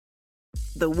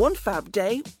the One Fab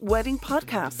Day Wedding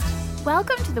Podcast.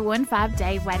 Welcome to the One Fab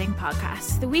Day Wedding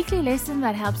Podcast, the weekly listen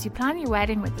that helps you plan your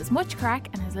wedding with as much crack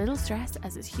and as little stress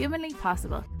as is humanly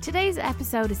possible. Today's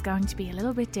episode is going to be a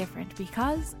little bit different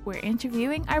because we're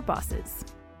interviewing our bosses.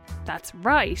 That's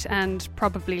right, and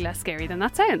probably less scary than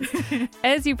that sounds.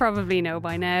 As you probably know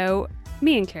by now,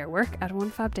 me and Claire work at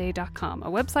onefabday.com, a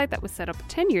website that was set up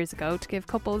 10 years ago to give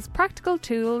couples practical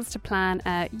tools to plan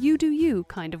a you-do-you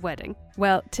kind of wedding.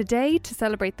 Well, today, to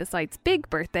celebrate the site's big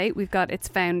birthday, we've got its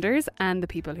founders and the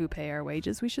people who pay our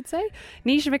wages, we should say,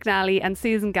 Nisha McNally and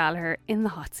Susan Gallagher in the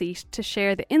hot seat to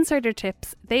share the insider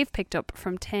tips they've picked up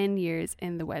from 10 years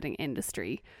in the wedding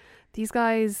industry. These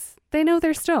guys, they know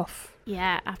their stuff.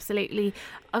 Yeah, absolutely.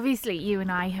 Obviously, you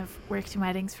and I have worked in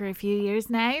weddings for a few years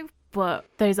now, but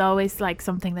there's always like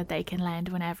something that they can lend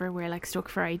whenever we're like stuck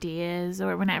for ideas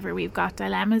or whenever we've got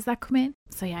dilemmas that come in.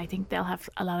 So yeah, I think they'll have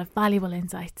a lot of valuable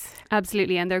insights.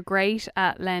 Absolutely, and they're great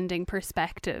at lending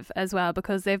perspective as well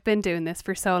because they've been doing this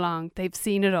for so long. They've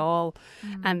seen it all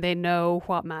and they know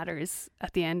what matters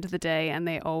at the end of the day, and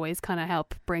they always kind of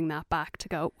help bring that back to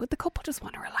go, would the couple just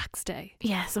want a relaxed day?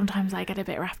 Yeah, sometimes I get a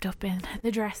bit wrapped up in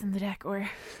the dress and the decor.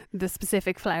 The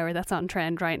specific flower that's on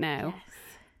trend right now. Yes.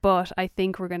 But I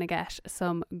think we're going to get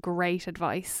some great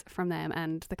advice from them,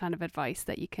 and the kind of advice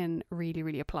that you can really,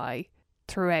 really apply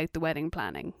throughout the wedding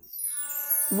planning.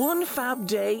 One Fab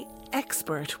Day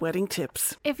Expert Wedding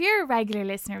Tips. If you're a regular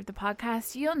listener of the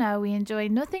podcast, you'll know we enjoy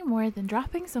nothing more than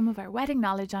dropping some of our wedding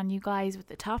knowledge on you guys with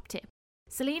the top tip.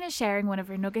 Selena's sharing one of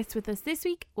her nuggets with us this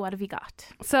week. What have you got?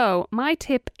 So my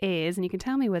tip is, and you can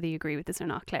tell me whether you agree with this or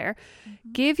not, Claire,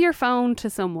 give your phone to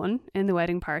someone in the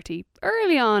wedding party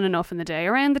early on enough in the day,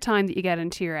 around the time that you get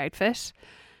into your outfit,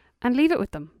 and leave it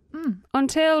with them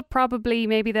until probably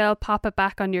maybe they'll pop it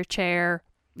back on your chair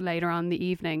later on in the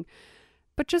evening.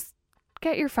 But just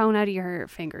get your phone out of your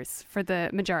fingers for the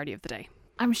majority of the day.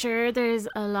 I'm sure there's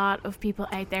a lot of people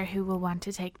out there who will want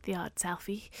to take the odd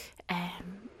selfie,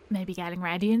 maybe getting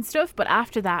ready and stuff, but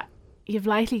after that you've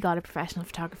likely got a professional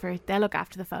photographer. They'll look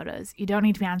after the photos. You don't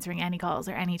need to be answering any calls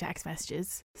or any text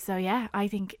messages. So yeah, I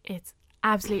think it's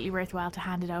absolutely worthwhile to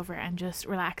hand it over and just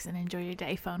relax and enjoy your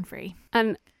day phone free.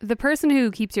 And the person who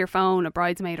keeps your phone, a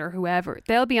bridesmaid or whoever,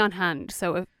 they'll be on hand.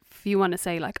 So if you want to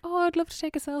say like, oh, I'd love to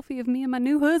take a selfie of me and my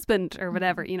new husband or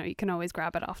whatever, you know, you can always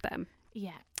grab it off them.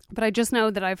 Yeah. But I just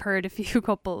know that I've heard a few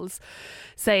couples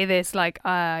say this, like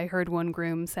I heard one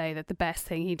groom say that the best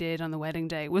thing he did on the wedding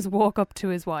day was walk up to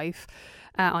his wife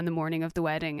on the morning of the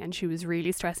wedding, and she was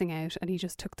really stressing out, and he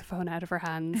just took the phone out of her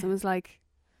hands and was like,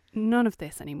 none of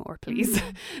this anymore, please.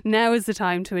 Now is the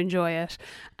time to enjoy it.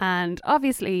 And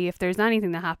obviously, if there's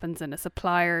anything that happens and a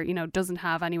supplier, you know, doesn't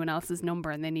have anyone else's number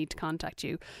and they need to contact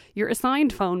you, your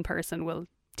assigned phone person will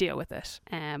deal with it.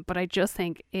 But I just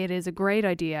think it is a great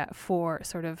idea for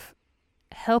sort of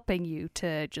helping you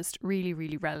to just really,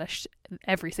 really relish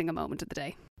every single moment of the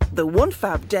day. The One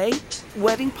Fab Day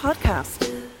Wedding Podcast.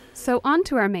 So on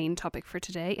to our main topic for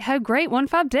today, how great One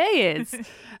Fab Day is.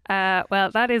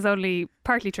 Well, that is only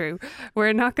partly true.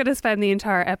 We're not going to spend the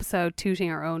entire episode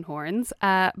tooting our own horns.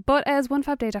 But as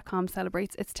onefabday.com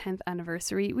celebrates its 10th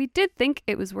anniversary, we did think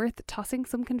it was worth tossing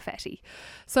some confetti.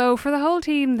 So for the whole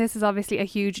team, this is obviously a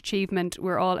huge achievement.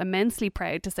 We're all immensely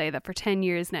proud to say that for 10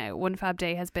 years now, One Fab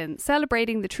Day has been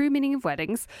celebrating the true meaning of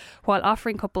weddings while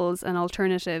offering couples an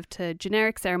alternative to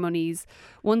generic ceremonies,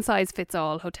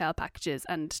 one-size-fits-all hotel packages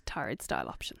and tired style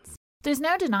options. There's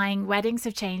no denying weddings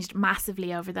have changed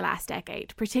massively over the last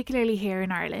decade, particularly here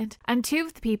in Ireland. And two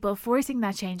of the people forcing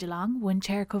that change along, one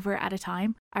chair cover at a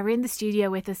time, are in the studio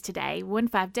with us today, One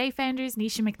Fab Day founders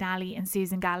Nisha McNally and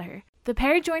Susan Gallagher. The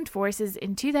pair joined forces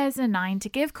in 2009 to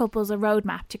give couples a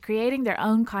roadmap to creating their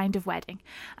own kind of wedding.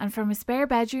 And from a spare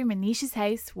bedroom in Nisha's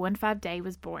house, One Fab Day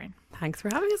was born. Thanks for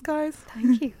having us, guys.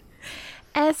 Thank you.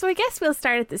 So I guess we'll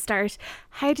start at the start.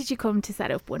 How did you come to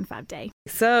set up One Fab Day?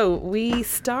 So we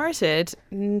started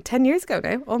 10 years ago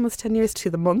now, almost 10 years to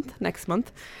the month, next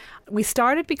month. We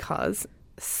started because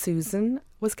Susan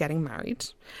was getting married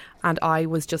and I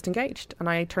was just engaged, and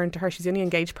I turned to her. She's the only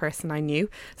engaged person I knew,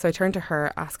 so I turned to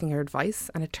her asking her advice,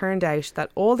 and it turned out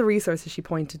that all the resources she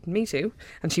pointed me to,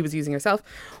 and she was using herself,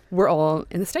 were all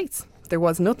in the States. There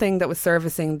was nothing that was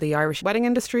servicing the Irish wedding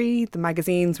industry. The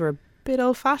magazines were a bit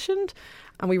old-fashioned,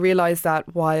 and we realised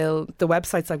that while the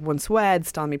websites like Once Wed,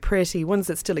 Style Me Pretty, ones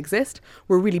that still exist,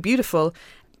 were really beautiful,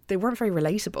 they weren't very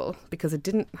relatable because it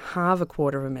didn't have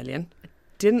 250,000, it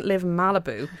didn't live in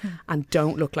Malibu, and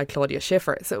don't look like Claudia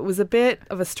Schiffer. So it was a bit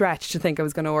of a stretch to think I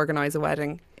was going to organise a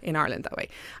wedding in Ireland that way.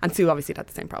 And Sue obviously had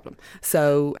the same problem.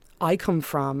 So I come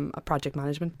from a project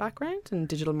management background and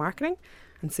digital marketing,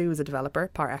 And Sue is a developer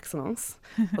par excellence,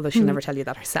 although she'll never tell you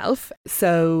that herself.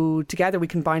 So together we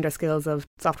combined our skills of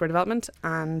software development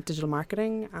and digital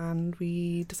marketing, and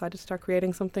we decided to start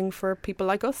creating something for people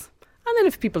like us. And then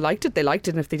if people liked it, they liked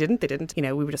it. And if they didn't, they didn't. You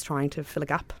know, we were just trying to fill a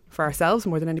gap for ourselves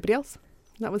more than anybody else.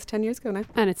 And that was 10 years ago now.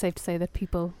 And it's safe to say that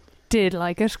people did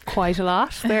like it quite a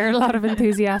lot. There are a lot of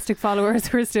enthusiastic followers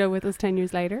who are still with us 10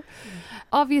 years later.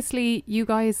 Obviously, you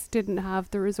guys didn't have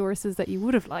the resources that you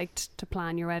would have liked to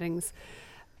plan your weddings.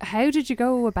 How did you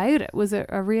go about it? Was it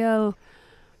a real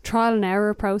trial and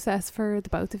error process for the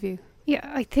both of you? Yeah,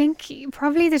 I think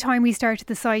probably the time we started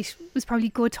the site was probably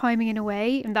good timing in a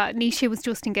way, and that Nisha was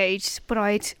just engaged, but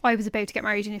I was about to get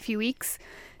married in a few weeks.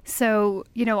 So,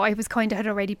 you know, I was kind of had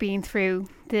already been through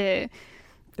the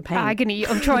pain. Agony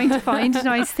of trying to find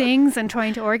nice things and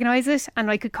trying to organise it, and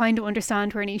I could kind of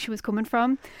understand where Nisha was coming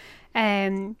from.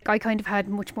 I kind of had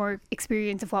much more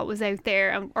experience of what was out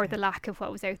there, or the lack of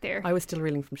what was out there. I was still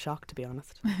reeling from shock, to be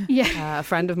honest. Yeah. A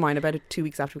friend of mine, about 2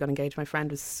 weeks after we got engaged, my friend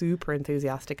was super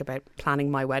enthusiastic about planning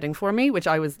my wedding for me, which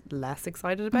I was less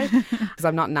excited about because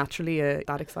I'm not naturally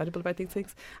that excitable about these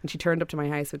things. And she turned up to my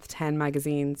house with 10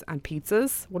 magazines and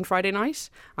pizzas one Friday night,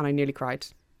 and I nearly cried.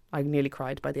 I nearly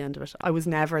cried by the end of it. I was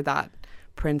never that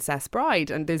princess bride,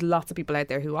 and there's lots of people out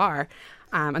there who are,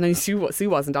 and then Sue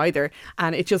wasn't either,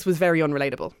 and it just was very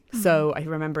unrelatable. So I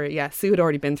remember, Sue had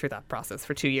already been through that process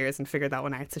for 2 years and figured that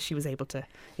one out, so she was able to,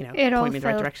 point me in the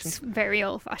right direction. It all felt very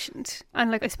old-fashioned,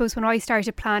 and like I suppose when I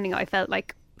started planning, I felt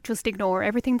like just ignore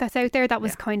everything that's out there. That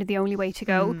was kind of the only way to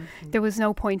go. There was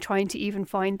no point trying to even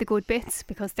find the good bits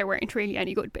because there weren't really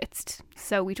any good bits.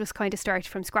 So we just kind of started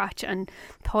from scratch and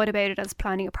thought about it as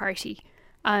planning a party,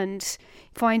 and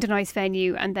find a nice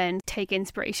venue and then take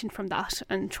inspiration from that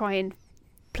and try and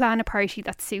plan a party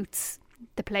that suits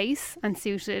the place and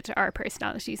suited our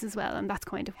personalities as well. And that's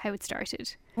kind of how it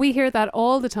started. We hear that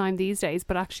all the time these days,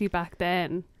 but actually back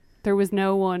then there was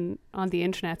no one on the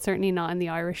internet, certainly not in the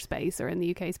Irish space or in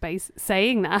the UK space,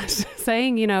 saying that,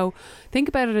 saying, think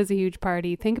about it as a huge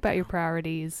party, think about your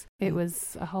priorities. It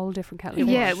was a whole different kettle of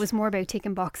fish. Yeah, it was more about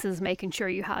ticking boxes, making sure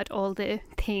you had all the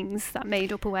things that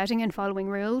made up a wedding and following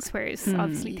rules, whereas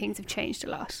obviously things have changed a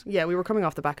lot. Yeah, we were coming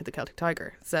off the back of the Celtic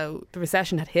Tiger, so the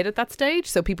recession had hit at that stage,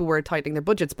 so people were tightening their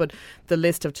budgets, but the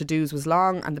list of to-dos was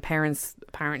long, and the parents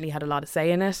apparently had a lot of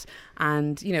say in it.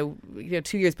 And 2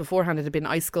 years beforehand it had been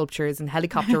ice sculptures and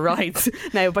helicopter rides.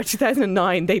 Now by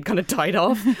 2009 they'd kind of died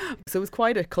off, so it was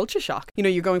quite a culture shock.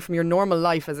 You're going from your normal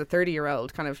life as a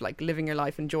 30-year-old, kind of like living your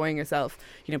life, enjoying yourself,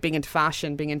 being into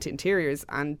fashion, being into interiors,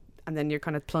 and then you're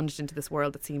kind of plunged into this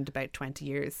world that seemed about 20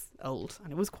 years old,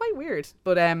 and it was quite weird.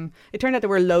 But it turned out there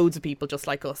were loads of people just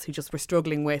like us who just were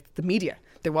struggling with the media.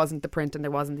 There wasn't the print and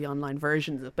there wasn't the online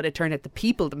versions of it, but it turned out the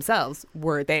people themselves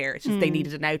were there. It's just they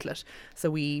needed an outlet, so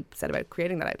we set about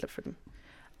creating that outlet for them.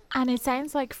 And it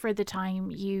sounds like for the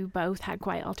time you both had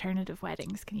quite alternative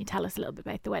weddings. Can you tell us a little bit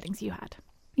about the weddings you had?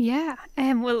 Yeah,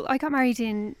 well, I got married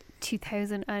in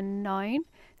 2009,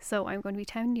 so I'm going to be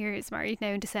 10 years married now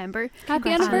in December.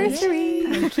 Happy anniversary!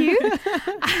 Thank you.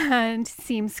 And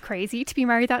seems crazy to be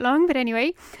married that long, but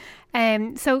anyway.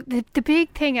 So the big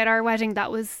thing at our wedding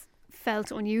that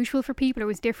felt unusual for people or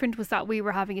was different was that we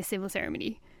were having a civil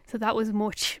ceremony. So that was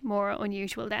much more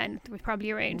unusual then. There was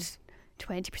probably around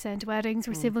 20% of weddings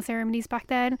were civil ceremonies back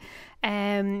then.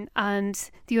 And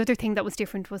the other thing that was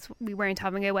different was we weren't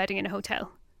having a wedding in a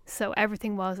hotel. So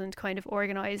everything wasn't kind of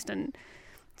organised and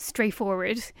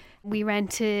straightforward. We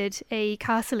rented a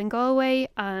castle in Galway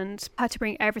and had to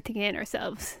bring everything in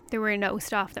ourselves. There were no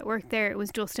staff that worked there. It was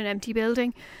just an empty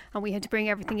building, and we had to bring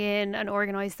everything in and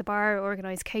organise the bar,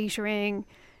 organise catering,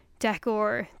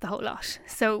 decor, the whole lot.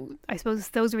 So I suppose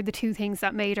those were the two things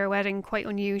that made our wedding quite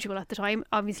unusual at the time.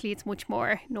 Obviously it's much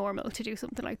more normal to do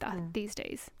something like that these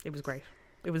days. It was great.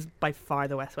 It was by far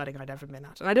the best wedding I'd ever been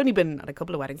at, and I'd only been at a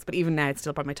couple of weddings, but even now it's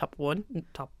still probably my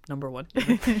top number one,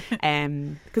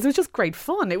 because it was just great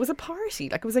fun. It was a party,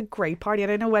 like it was a great party,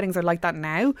 and I know weddings are like that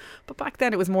now, but back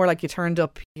then it was more like you turned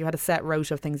up, you had a set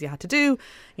rota of things you had to do.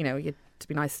 You had to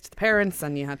be nice to the parents,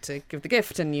 and you had to give the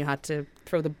gift, and you had to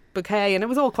throw the bouquet, and it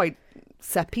was all quite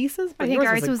set pieces. I think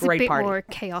ours was a bit more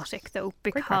chaotic though,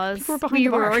 because we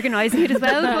were organising it as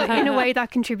well, but in a way that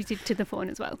contributed to the fun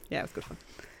as well. Yeah, it was good fun.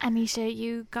 Anisha,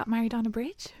 you got married on a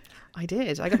bridge? I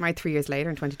did. I got married 3 years later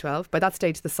in 2012. By that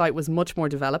stage, the site was much more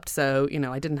developed, so,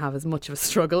 I didn't have as much of a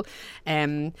struggle.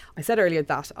 I said earlier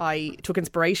that I took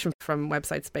inspiration from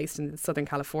websites based in Southern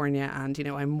California, and,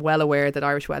 I'm well aware that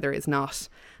Irish weather is not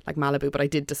like Malibu, but I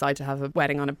did decide to have a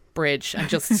wedding on a bridge, and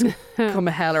just come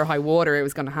a hell or high water, it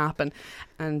was going to happen.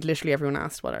 And literally everyone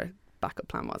asked what our backup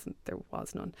plan was, and there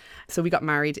was none. So we got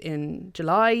married in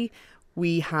July.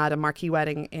 we had a marquee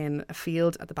wedding in a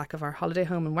field at the back of our holiday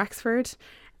home in Wexford.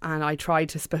 And I tried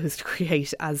to suppose to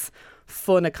create as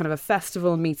fun a kind of a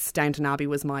festival meets Downton Abbey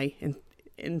was my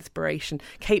inspiration.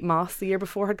 Kate Moss the year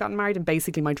before had gotten married, and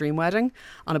basically my dream wedding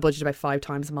on a budget about 5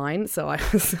 times mine. So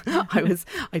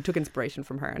I took inspiration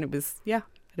from her, and it was, yeah,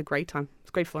 I had a great time. It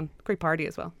was great fun, great party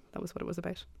as well. That was what it was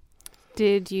about.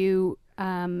 Did you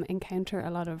encounter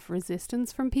a lot of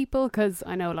resistance from people? Because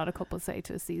I know a lot of couples say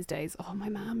to us these days, oh, my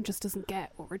mum just doesn't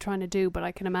get what we're trying to do. But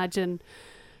I can imagine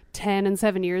 10 and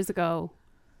 7 years ago,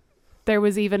 there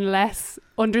was even less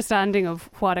understanding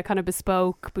of what a kind of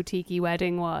bespoke boutique-y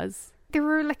wedding was. There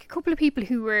were like a couple of people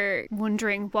who were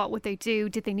wondering what would they do.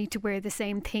 Did they need to wear the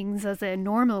same things as a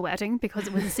normal wedding because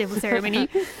it was a civil ceremony?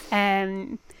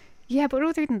 Yeah, but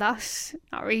other than that,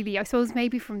 not really. I suppose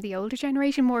maybe from the older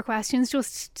generation, more questions,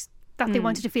 just that they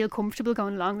wanted to feel comfortable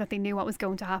going along, that they knew what was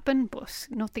going to happen, but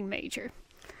nothing major.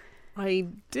 I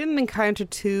didn't encounter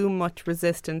too much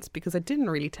resistance because I didn't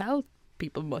really tell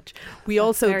people much. We That's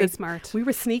also very smart. We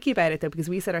were sneaky about it though, because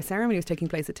we said our ceremony was taking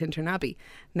place at Tintern Abbey.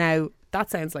 Now that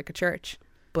sounds like a church,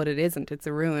 but it isn't. It's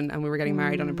a ruin, and we were getting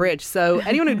married on a bridge. So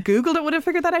anyone who Googled it would have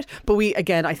figured that out. But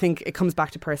I think it comes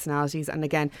back to personalities. And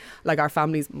again, like our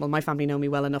families, well, my family know me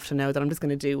well enough to know that I'm just going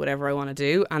to do whatever I want to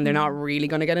do, and they're not really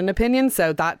going to get an opinion.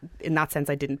 So that, in that sense,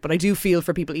 I didn't. But I do feel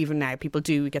for people even now. People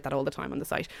do get that all the time on the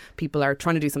site. People are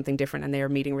trying to do something different, and they are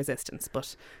meeting resistance.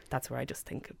 But that's where I just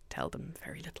think tell them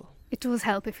very little. It does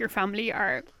help if your family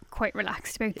are quite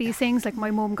relaxed about these things. Like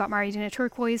my mum got married in a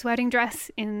turquoise wedding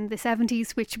dress in the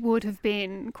 70s, which would have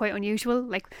been quite unusual.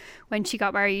 Like when she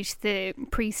got married, the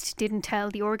priest didn't tell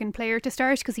the organ player to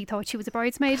start because he thought she was a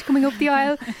bridesmaid coming up the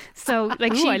aisle. So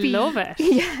like I love it.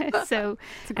 Yeah, so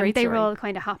it's a great they story. were all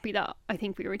kind of happy that I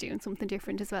think we were doing something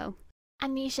different as well.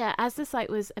 And Nisha, as the site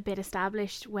was a bit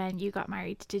established when you got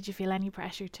married, did you feel any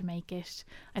pressure to make it?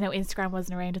 I know Instagram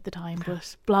wasn't around at the time,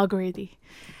 but blog worthy.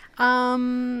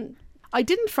 I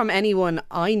didn't from anyone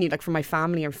I knew, like from my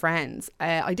family or friends.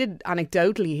 I did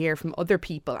anecdotally hear from other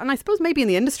people, and I suppose maybe in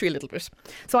the industry a little bit.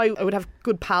 So I would have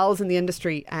good pals in the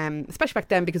industry, especially back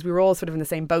then because we were all sort of in the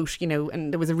same boat, you know,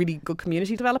 and there was a really good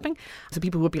community developing. So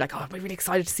people would be like, oh, I'm really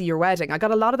excited to see your wedding. I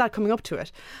got a lot of that coming up to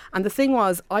it. And the thing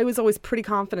was, I was always pretty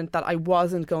confident that I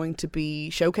wasn't going to be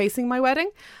showcasing my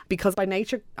wedding because by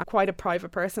nature, I'm quite a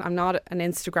private person. I'm not an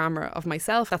Instagrammer of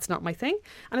myself. That's not my thing.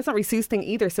 And it's not really Sue's thing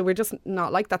either. So we're just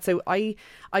not like that. So I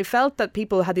felt that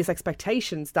people had these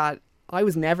expectations that I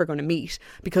was never going to meet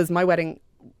because my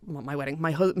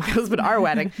husband, our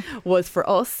wedding was for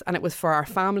us, and it was for our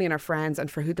family and our friends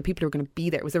and for the people who were going to be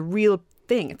there. It was a real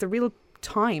thing. It's a real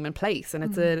time and place, and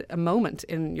it's a moment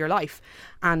in your life,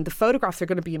 and the photographs are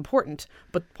going to be important,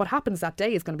 but what happens that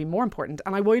day is going to be more important.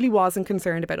 And I really wasn't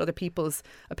concerned about other people's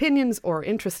opinions or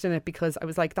interest in it because I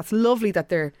was like, that's lovely that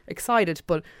they're excited,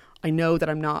 but I know that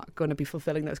I'm not going to be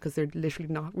fulfilling those because they're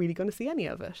literally not really going to see any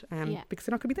of it because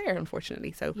they're not going to be there,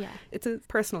 unfortunately. So it's a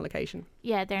personal occasion.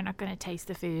 Yeah, they're not going to taste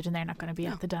the food and they're not going to be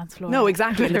at the dance floor. No,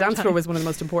 exactly. The dance floor was one of the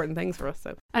most important things for us.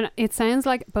 So. And it sounds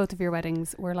like both of your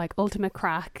weddings were like ultimate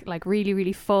crack, like really,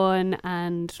 really fun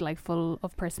and like full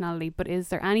of personality. But is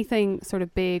there anything sort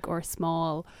of big or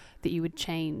small that you would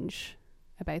change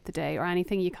about the day, or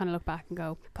anything you kind of look back and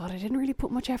go, God, I didn't really put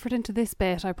much effort into this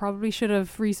bit, I probably should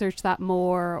have researched that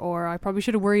more, or I probably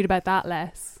should have worried about that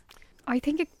less? I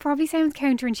think it probably sounds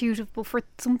counterintuitive, but for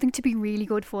something to be really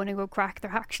good fun and good crack, there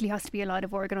actually has to be a lot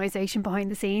of organisation behind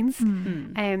the scenes.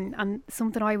 And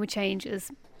something I would change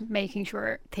is making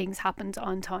sure things happened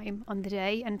on time on the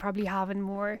day, and probably having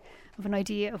more of an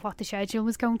idea of what the schedule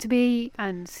was going to be,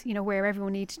 and you know where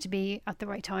everyone needed to be at the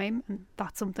right time. And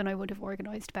that's something I would have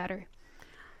organised better.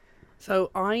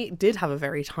 So I did have a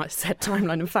very set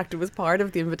timeline. In fact, it was part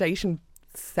of the invitation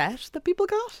set that people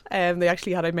got. They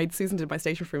actually I made Susan did my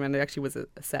station for me, and there actually was a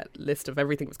set list of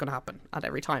everything that was going to happen at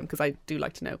every time, because I do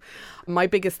like to know. My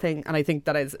biggest thing, and I think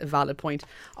that is a valid point,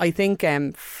 I think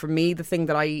for me the thing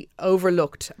that I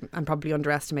overlooked and probably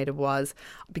underestimated was,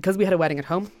 because we had a wedding at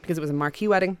home, because it was a marquee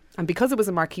wedding, and because it was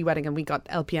a marquee wedding and we got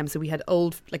LPM, so we had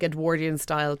old like Edwardian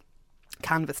style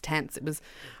canvas tents. It was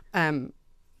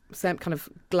kind of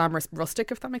glamorous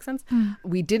rustic, if that makes sense.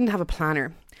 We didn't have a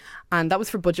planner, and that was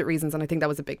for budget reasons, and I think that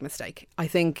was a big mistake. I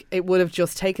think it would have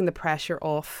just taken the pressure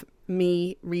off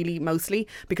me, really, mostly,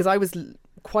 because I was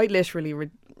quite literally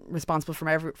responsible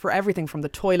for everything from the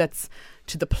toilets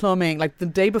to the plumbing. Like the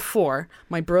day before,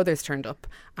 my brothers turned up,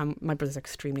 and my brothers are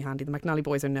extremely handy. The McNally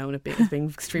boys are known as being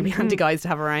extremely handy guys to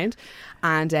have around,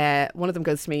 and one of them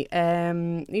goes to me,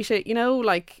 Nisha, you know,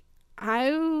 like,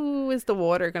 how is the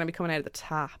water going to be coming out of the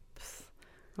taps?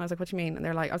 I was like, what do you mean? And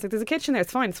they're like, I was like, there's a kitchen there.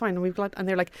 It's fine. And we've got, and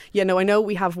they're like, yeah, no, I know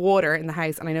we have water in the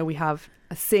house and I know we have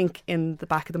a sink in the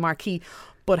back of the marquee,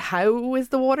 but how is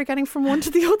the water getting from one to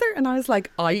the other? And I was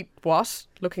like, what?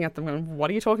 Looking at them going,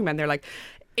 what are you talking about? And they're like,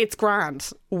 it's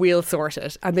grand, we'll sort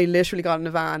it. And they literally got in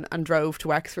a van and drove to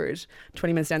Wexford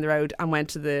 20 minutes down the road and went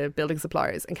to the building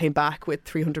suppliers and came back with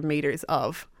 300 metres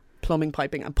of plumbing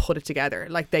piping and put it together.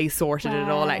 Like, they sorted it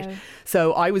all out.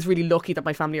 So I was really lucky that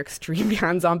my family are extremely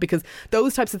hands-on, because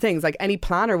those types of things, like, any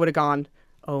planner would have gone,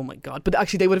 oh my God. But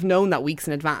actually they would have known that weeks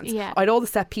in advance. Yeah. I had all the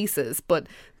set pieces, but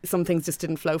some things just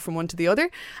didn't flow from one to the other.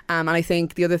 And I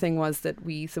think the other thing was that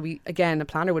we again, a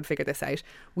planner would figure this out.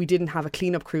 We didn't have a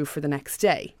cleanup crew for the next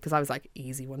day, because I was like,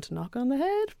 easy one to knock on the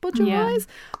head budget wise.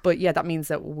 But yeah, that means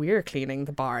that we're cleaning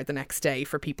the bar the next day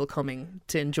for people coming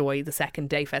to enjoy the second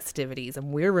day festivities,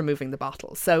 and we're removing the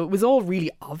bottles. So it was all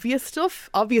really obvious stuff,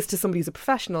 obvious to somebody who's a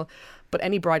professional. But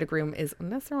any bride or groom is,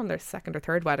 unless they're on their second or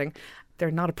third wedding,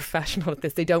 they're not a professional at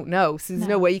this. They don't know. So there's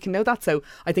no way you can know that. So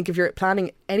I think if you're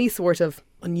planning any sort of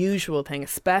unusual thing,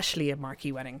 especially a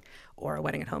marquee wedding or a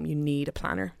wedding at home, you need a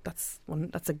planner. That's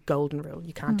a golden rule.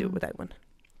 You can't do it without one.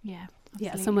 Yeah.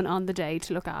 Yeah, someone on the day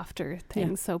to look after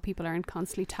things, so people aren't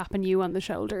constantly tapping you on the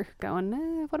shoulder going,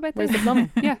 what about this? Where's the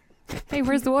plumbing? Yeah. Hey,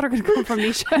 where's the water going to come from,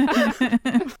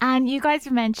 Nisha? And you guys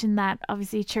have mentioned that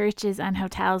obviously churches and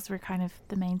hotels were kind of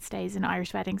the mainstays in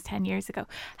Irish weddings 10 years ago.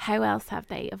 How else have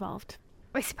they evolved?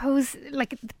 I suppose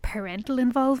like the parental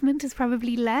involvement is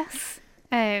probably less.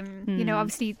 You know,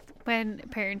 obviously when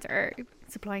parents are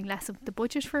supplying less of the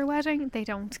budget for a wedding, they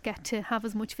don't get to have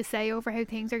as much of a say over how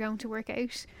things are going to work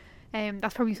out.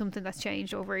 That's probably something that's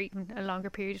changed over even a longer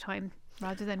period of time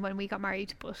rather than when we got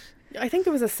married. But I think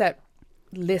there was a set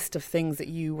list of things that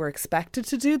you were expected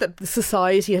to do, that the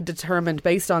society had determined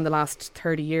based on the last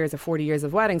 30 years or 40 years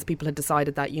of weddings. People had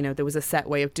decided that, you know, there was a set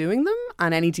way of doing them,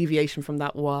 and any deviation from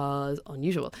that was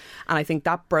unusual. And I think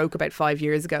that broke about 5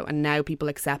 years ago, and now people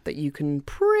accept that you can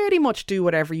pretty much do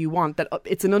whatever you want, that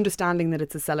it's an understanding that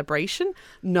it's a celebration,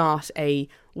 not a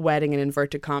wedding in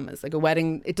inverted commas. Like, a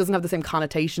wedding, it doesn't have the same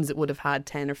connotations it would have had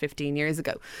 10 or 15 years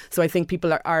ago. So I think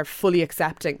people are fully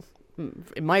accepting,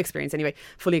 in my experience anyway,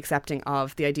 fully accepting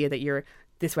of the idea that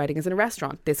this wedding is in a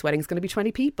restaurant. This wedding's going to be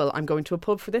 20 people. I'm going to a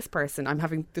pub for this person.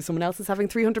 Someone else is having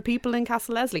 300 people in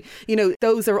Castle Leslie. You know,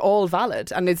 those are all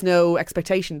valid, and there's no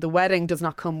expectation. The wedding does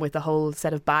not come with a whole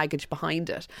set of baggage behind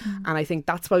it. And I think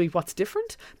that's what's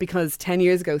different, because 10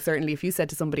 years ago, certainly, if you said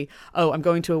to somebody, oh, I'm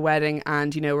going to a wedding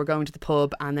and, you know, we're going to the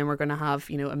pub and then we're going to have,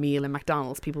 you know, a meal in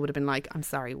McDonald's, people would have been like, I'm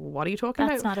sorry, what are you talking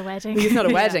That's about? not a wedding. It's not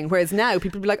a wedding. Whereas now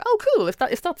people would be like, oh, cool. If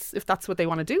that's what they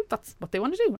want to do, that's what they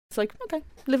want to do. It's like, okay,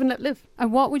 live and let live.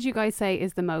 And what would you guys say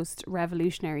is the most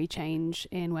revolutionary change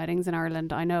in weddings in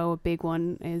Ireland? I know a big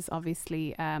one is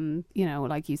obviously, you know,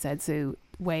 like you said, Sue,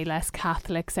 way less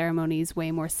Catholic ceremonies,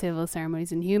 way more civil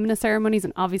ceremonies and humanist ceremonies.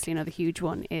 And obviously another huge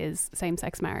one is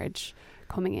same-sex marriage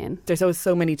coming in. There's always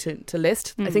so many to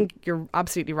list. I think you're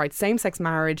absolutely right. Same-sex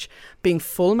marriage being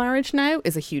full marriage now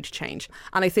is a huge change.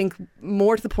 And I think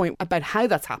more to the point about how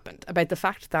that's happened, about the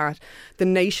fact that the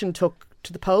nation took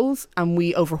to the polls, and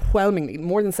we overwhelmingly,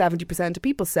 more than 70% of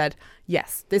people said,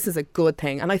 yes, this is a good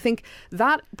thing. And I think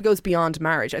that goes beyond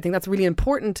marriage. I think that's really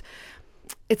important.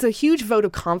 It's a huge vote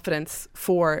of confidence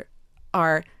for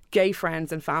our gay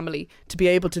friends and family to be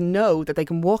able to know that they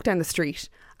can walk down the street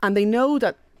and they know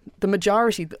that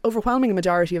the overwhelming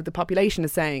majority of the population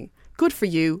is saying, good for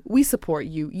you, we support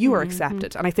you, you are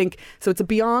accepted. And I think, so it's a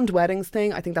beyond weddings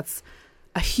thing. I think that's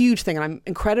a huge thing, and I'm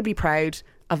incredibly proud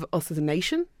of us as a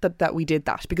nation that we did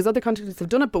that, because other countries have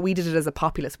done it, but we did it as a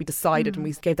populace. We decided and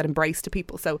we gave that embrace to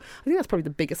people. So I think that's probably the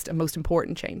biggest and most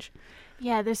important change.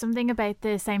 Yeah, there's something about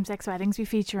the same-sex weddings we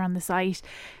feature on the site.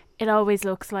 It always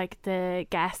looks like the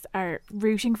guests are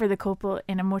rooting for the couple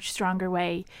in a much stronger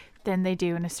way than they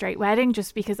do in a straight wedding,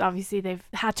 just because obviously they've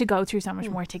had to go through so much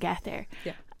more to get there.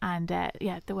 Yeah. And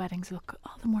the weddings look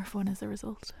all the more fun as a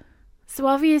result. So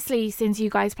obviously, since you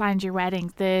guys planned your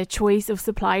wedding, the choice of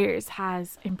suppliers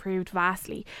has improved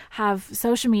vastly. Have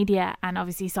social media and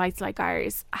obviously sites like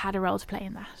ours had a role to play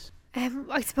in that?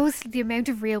 I suppose the amount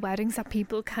of real weddings that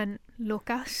people can look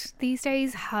at these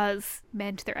days has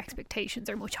meant their expectations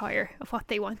are much higher of what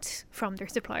they want from their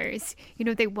suppliers. You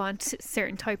know, they want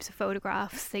certain types of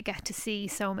photographs. They get to see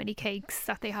so many cakes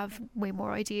that they have way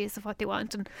more ideas of what they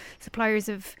want, and suppliers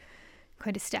have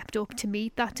kind of stepped up to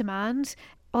meet that demand.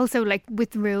 Also, like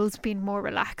with rules being more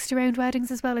relaxed around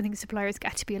weddings as well, I think suppliers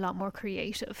get to be a lot more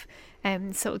creative.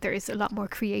 So there's a lot more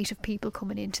creative people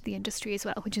coming into the industry as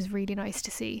well, which is really nice to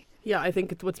see. Yeah, I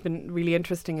think what's been really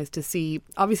interesting is to see,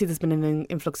 obviously there's been an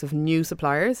influx of new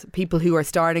suppliers, people who are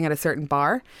starting at a certain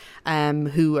bar,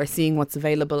 who are seeing what's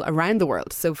available around the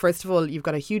world. So first of all, you've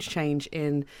got a huge change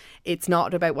in, it's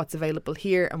not about what's available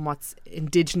here and what's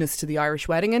indigenous to the Irish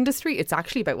wedding industry. It's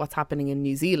actually about what's happening in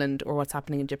New Zealand or what's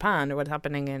happening in Japan or what's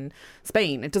happening in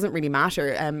Spain. It doesn't really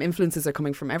matter. Influences are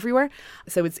coming from everywhere.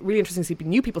 So it's really interesting to see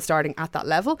new people starting at that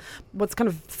level. What's kind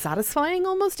of satisfying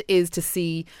almost is to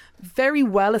see very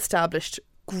well established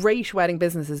great wedding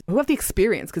businesses who have the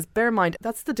experience, because bear in mind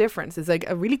that's the difference, is like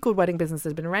a really good wedding business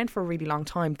has been around for a really long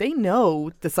time. They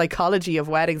know the psychology of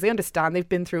weddings, they understand, they've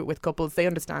been through it with couples, they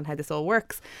understand how this all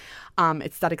works.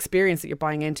 It's that experience that you're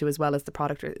buying into as well as the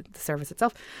product or the service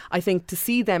itself. I think to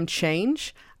see them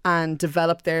change and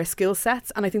develop their skill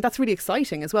sets, and I think that's really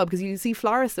exciting as well, because you see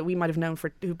florists that we might have known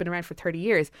who've been around for 30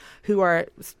 years who are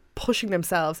pushing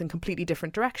themselves in completely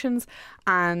different directions,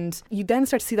 and you then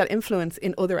start to see that influence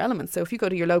in other elements. So if you go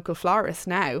to your local florist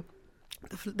now,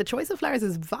 the choice of flowers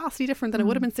is vastly different than it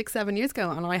would have been 6-7 years ago,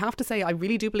 and I have to say I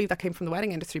really do believe that came from the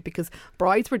wedding industry, because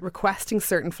brides were requesting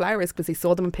certain flowers because they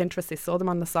saw them on Pinterest, they saw them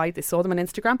on the site, they saw them on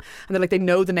Instagram, and they're like, they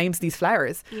know the names of these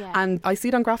flowers. And I see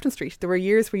it on Grafton Street. There were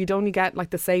years where you'd only get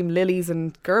like the same lilies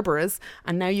and gerberas,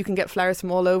 and now you can get flowers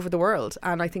from all over the world,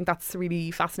 and I think that's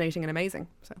really fascinating and amazing.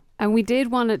 And we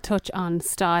did want to touch on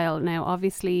style. Now,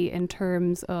 obviously, in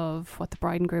terms of what the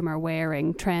bride and groom are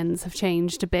wearing, trends have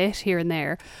changed a bit here and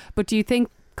there. But do you think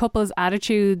couples'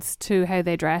 attitudes to how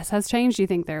they dress has changed? Do you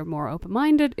think they're more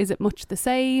open-minded? Is it much the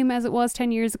same as it was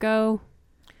 10 years ago?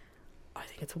 I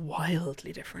think it's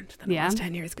wildly different than it was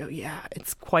 10 years ago. Yeah,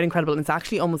 it's quite incredible. And it's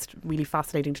actually almost really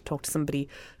fascinating to talk to somebody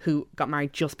who got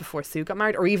married just before Sue got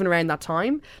married, or even around that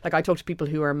time. Like, I talk to people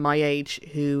who are my age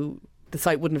who the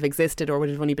site wouldn't have existed or would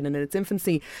have only been in its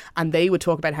infancy, and they would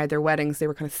talk about how their weddings, they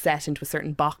were kind of set into a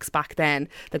certain box back then,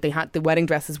 that they had, the wedding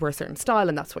dresses were a certain style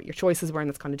and that's what your choices were and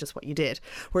that's kind of just what you did.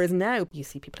 Whereas now you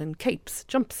see people in capes,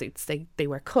 jumpsuits, they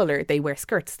wear colour, they wear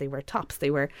skirts, they wear tops,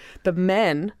 the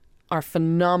men are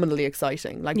phenomenally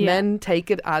exciting. Like, men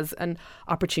take it as an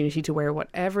opportunity to wear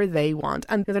whatever they want,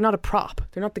 and they're not a prop,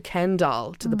 they're not the Ken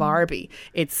doll to the Barbie.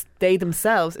 It's they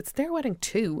themselves, it's their wedding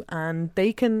too, and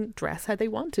they can dress how they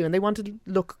want to, and they want to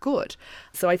look good.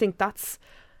 So I think that's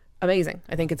amazing.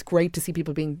 I think it's great to see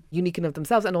people being unique in of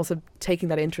themselves and also taking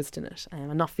that interest in it,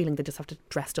 and not feeling they just have to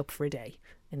dress up for a day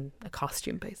in a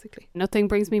costume, basically. Nothing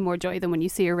brings me more joy than when you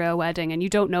see a real wedding and you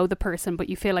don't know the person, but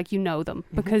you feel like you know them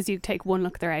because you take one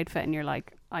look at their outfit and you're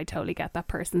like, I totally get that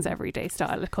person's everyday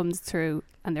style. It comes through,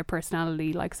 and their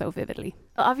personality like so vividly.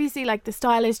 Obviously, like, the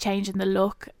style has changed and the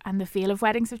look and the feel of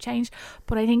weddings have changed,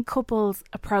 but I think couples'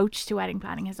 approach to wedding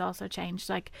planning has also changed.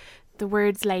 Like, the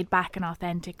words laid back and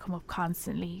authentic come up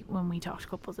constantly when we talk to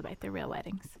couples about their real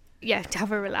weddings. Yeah, to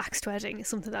have a relaxed wedding is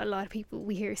something that a lot of people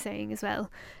we hear saying as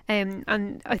well. And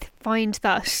I find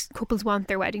that couples want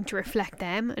their wedding to reflect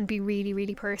them and be really,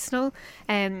 really personal.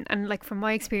 And like, from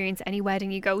my experience, any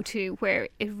wedding you go to where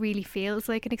it really feels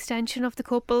like an extension of the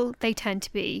couple, they tend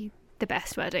to be the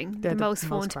best wedding, the most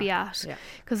fun to be at,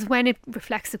 because when it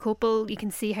reflects the couple, you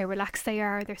can see how relaxed they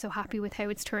are, they're so happy with how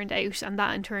it's turned out, and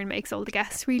that in turn makes all the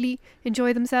guests really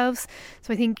enjoy themselves.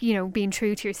 So I think, you know, being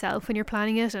true to yourself when you're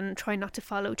planning it and trying not to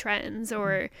follow trends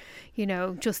or you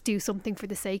know, just do something for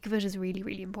the sake of it is really,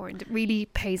 really important. It really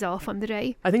pays off on the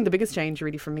day. I think the biggest change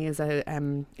really for me is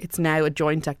it's now a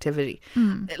joint activity.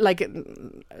 Like,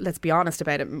 let's be honest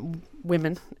about it,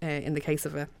 women, in the case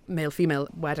of a male-female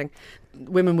wedding,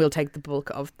 women will take the bulk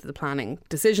of the planning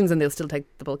decisions and they'll still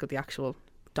take the bulk of the actual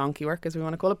donkey work, as we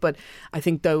want to call it. But I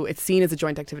think, though, it's seen as a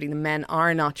joint activity. The men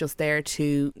are not just there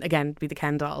to, again, be the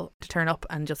Ken doll, to turn up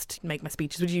and just make my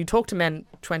speeches. Would you talk to men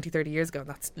 20-30 years ago,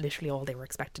 that's literally all they were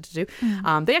expected to do.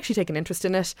 They actually take an interest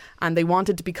in it, and they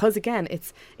wanted to, because again,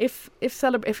 it's if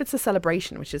it's a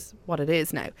celebration, which is what it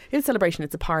is now, it's a celebration,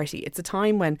 it's a party, it's a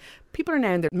time when people are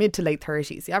now in their mid to late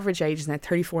 30s. The average age is now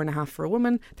 34 and a half for a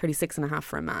woman, 36 and a half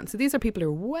for a man. So these are people who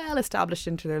are well established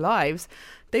into their lives.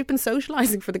 They've been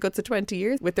socialising for the guts of 20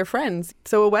 years with their friends.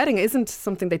 So a wedding isn't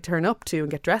something they turn up to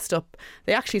and get dressed up.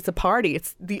 It's a party.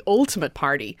 It's the ultimate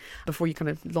party before you kind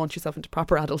of launch yourself into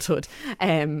proper adulthood.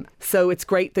 So it's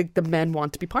great that the men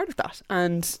want to be part of that.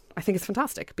 And I think it's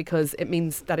fantastic because it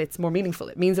means that it's more meaningful.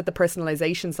 It means that the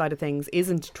personalisation side of things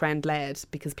isn't trend-led,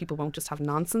 because people won't just have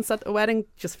nonsense at a wedding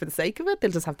just for the sake of it.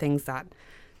 They'll just have things that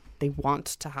they want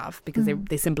to have because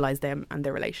they symbolise them and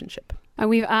their relationship.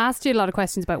 And we've asked you a lot of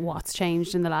questions about what's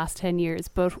changed in the last 10 years,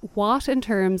 but what in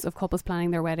terms of couples planning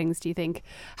their weddings do you think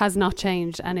has not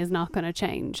changed and is not going to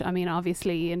change? I mean,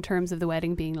 obviously in terms of the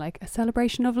wedding being like a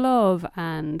celebration of love,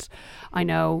 and I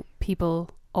know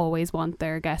people always want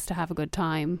their guests to have a good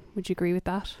time. Would you agree with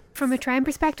that? From a trend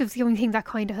perspective, the only thing that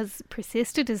kind of has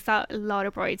persisted is that a lot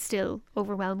of brides still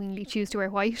overwhelmingly choose to wear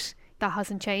white. That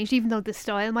hasn't changed, even though the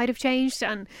style might have changed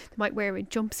and they might wear a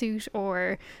jumpsuit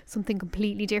or something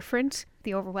completely different.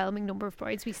 The overwhelming number of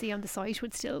brides we see on the site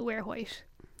would still wear white.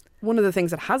 One of the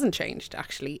things that hasn't changed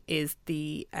actually is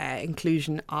the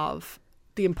inclusion of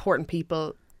the important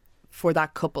people for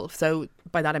that couple. So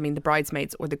by that I mean the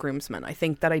bridesmaids or the groomsmen. I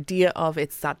think that idea of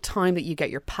it's that time that you get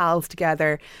your pals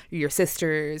together, your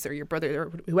sisters or your brother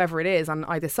or whoever it is on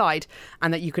either side,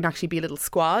 and that you can actually be a little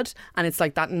squad, and it's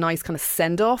like that nice kind of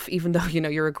send off, even though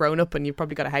you're a grown up and you've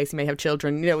probably got a house, you may have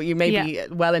children, you may be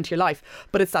well into your life,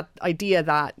 but it's that idea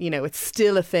that it's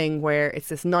still a thing where it's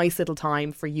this nice little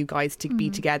time for you guys to be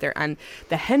together. And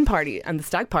the hen party and the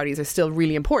stag parties are still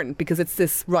really important because it's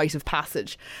this rite of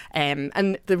passage,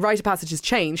 and the rite of passage has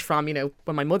changed from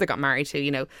when my mother got married to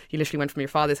you literally went from your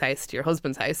father's house to your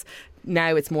husband's house.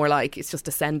 Now it's more like it's just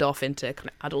a send off into kind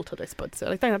of adulthood, I suppose. So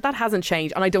like that hasn't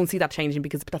changed, and I don't see that changing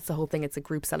because that's the whole thing. It's a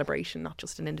group celebration, not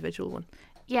just an individual one.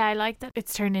 Yeah, I like that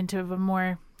it's turned into a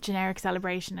more generic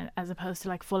celebration as opposed to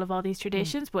like full of all these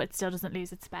traditions, but it still doesn't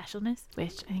lose its specialness,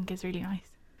 which I think is really nice.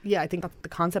 Yeah, I think that the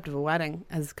concept of a wedding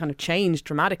has kind of changed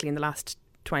dramatically in the last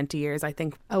 20 years, I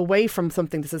think, away from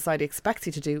something the society expects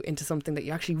you to do into something that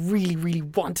you actually really, really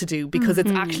want to do because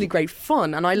it's actually great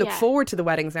fun. And I look forward to the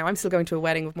weddings now. I'm still going to a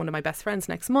wedding with one of my best friends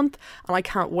next month, and I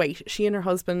can't wait. She and her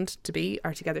husband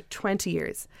are together 20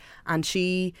 years, and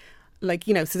she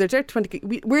so they're there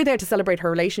 20. We're there to celebrate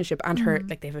her relationship and her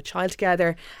they have a child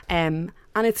together, and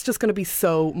it's just going to be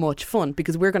so much fun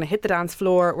because we're going to hit the dance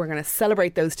floor. We're going to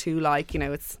celebrate those two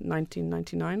it's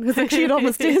 1999 because actually it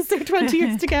almost is. They're 20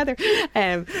 years together.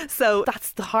 So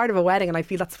that's the heart of a wedding, and I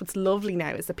feel that's what's lovely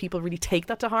now is that people really take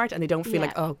that to heart and they don't feel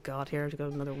like, oh God, here to go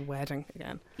to another wedding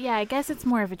again. Yeah, I guess it's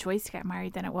more of a choice to get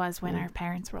married than it was when our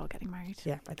parents were all getting married.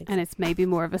 Yeah, I think and so. It's maybe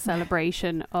more of a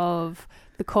celebration of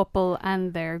the couple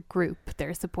and their group,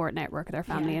 their support network, their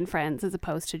family and friends, as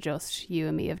opposed to just you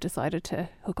and me have decided to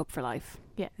hook up for life.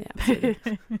 Yeah,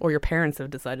 absolutely. Or your parents have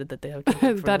decided that they have to hook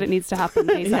up for that life. It needs to happen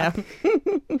ASAP.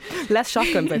 Yeah. Less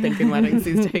shotguns, I think, in weddings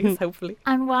these days, hopefully.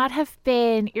 And what have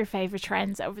been your favourite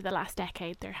trends over the last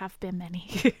decade? There have been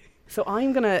many. So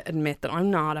I'm going to admit that I'm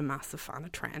not a massive fan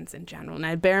of trends in general.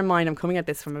 Now, bear in mind, I'm coming at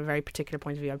this from a very particular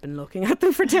point of view. I've been looking at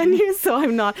them for 10 years, so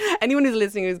I'm not... Anyone who's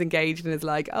listening who's engaged and is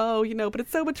like, oh, but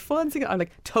it's so much fun. I'm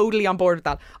like totally on board with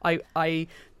that. I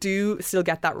do still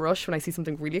get that rush when I see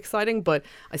something really exciting, but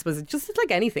I suppose it's like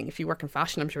anything. If you work in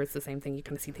fashion, I'm sure it's the same thing. You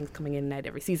kind of see things coming in and out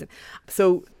every season.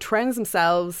 So trends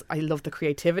themselves, I love the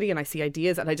creativity and I see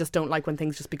ideas, and I just don't like when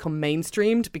things just become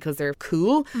mainstreamed because they're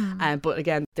cool. But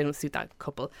again, they don't suit that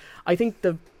couple. I think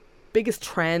the biggest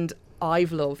trend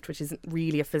I've loved, which isn't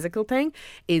really a physical thing,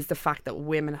 is the fact that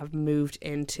women have moved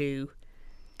into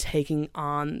taking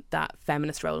on that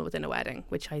feminist role within a wedding,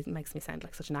 which makes me sound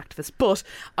like such an activist, but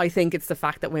I think it's the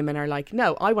fact that women are like,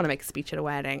 no, I want to make a speech at a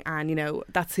wedding, and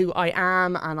that's who I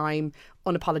am, and I'm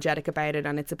unapologetic about it,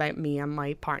 and it's about me and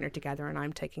my partner together, and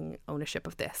I'm taking ownership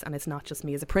of this, and it's not just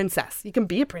me as a princess. You can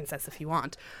be a princess if you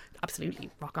want,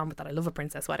 absolutely, rock on with that. I love a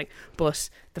princess wedding, but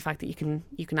the fact that you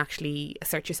can actually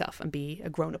assert yourself and be a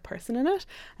grown-up person in it,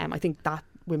 I think that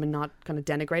women not kind of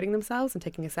denigrating themselves and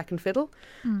taking a second fiddle,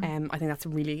 I think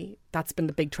that's been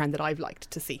the big trend that I've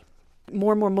liked to see.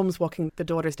 More and more mums walking the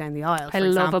daughters down the aisle. I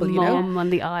love a mum on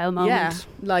the aisle moment.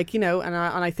 Yeah, and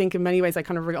I think in many ways I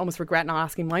kind of almost regret not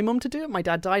asking my mum to do it. My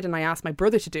dad died and I asked my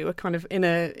brother to do it, kind of in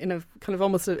a kind of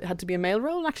almost had to be a male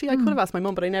role. And actually I could have asked my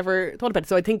mum, but I never thought about it.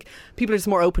 So I think people are just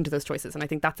more open to those choices, and I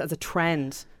think that's as a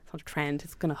trend. It's not a trend.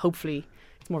 It's going to hopefully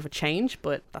it's more of a change,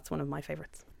 but that's one of my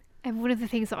favourites. And one of the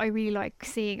things that I really like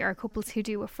seeing are couples who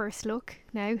do a first look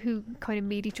now, who kind of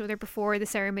meet each other before the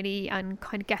ceremony and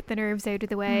kind of get the nerves out of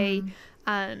the way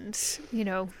and,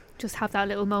 just have that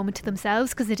little moment to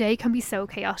themselves, because the day can be so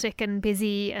chaotic and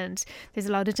busy and there's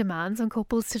a lot of demands on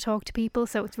couples to talk to people.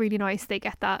 So it's really nice they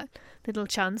get that little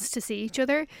chance to see each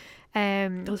other.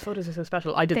 Those photos are so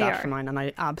special. I did that for mine and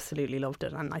I absolutely loved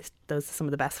it, and those are some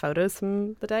of the best photos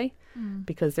from the day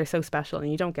because they're so special,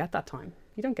 and you don't get that time.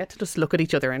 You don't get to just look at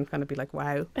each other and kind of be like,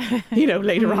 wow,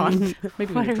 later on.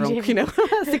 Maybe when you're drunk,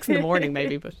 6 a.m.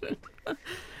 maybe. But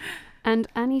And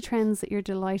any trends that you're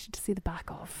delighted to see the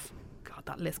back of? God,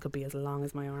 that list could be as long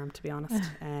as my arm, to be honest.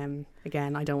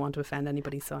 Again, I don't want to offend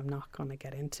anybody, so I'm not going to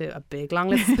get into a big long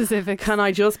list. Specific. Can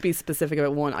I just be specific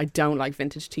about one? I don't like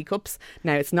vintage teacups.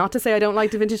 Now, it's not to say I don't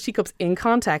like the vintage teacups in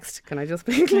context. Can I just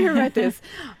be clear about this?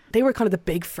 They were kind of the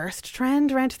big first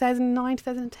trend around 2009,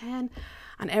 2010.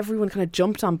 and everyone kind of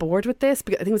jumped on board with this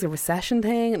because I think it was a recession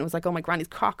thing, and it was like, oh, my granny's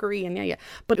crockery, and yeah.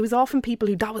 But it was often people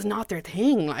who that was not their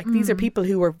thing. Like these are people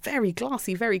who were very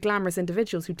glossy, very glamorous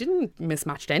individuals who didn't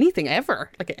mismatch anything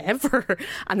ever.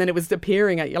 And then it was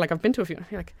appearing at you. Like I've been to a few, and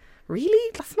you're like,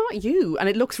 really? That's not you. And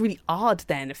it looks really odd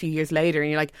then a few years later,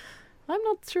 and you're like, I'm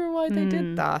not sure why they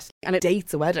did that. And it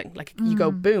dates a wedding. Like you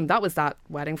go, boom, that was that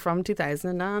wedding from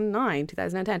 2009,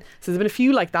 2010. So there's been a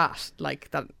few like that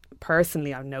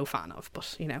personally I'm no fan of,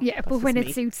 but you know. Yeah, but when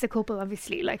it suits the couple,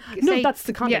 obviously, like no, that's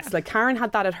the context. Like Karen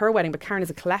had that at her wedding, but Karen is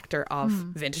a collector of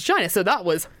vintage china, so that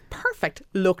was perfect.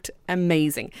 Looked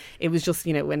amazing. It was just,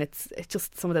 you know, when it's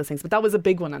just some of those things. But that was a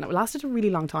big one, and it lasted a really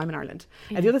long time in Ireland.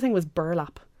 The other thing was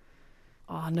burlap.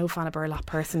 Oh, no fan of burlap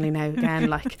personally now. Again,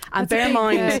 like, and bear in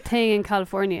mind, thing in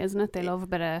California, isn't it? They love a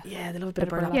bit of they love a bit of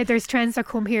burlap. Yeah, there's trends that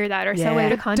come here that are so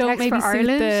out of context don't maybe for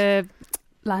Ireland. the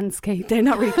landscape. They're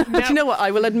not really. But you know what?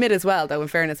 I will admit as well, though, in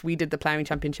fairness, we did the ploughing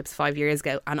championships 5 years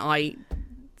ago, and I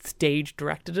stage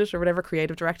directed it or whatever,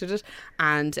 creative directed it,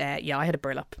 and I had a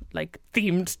burlap like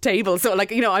themed table, so like,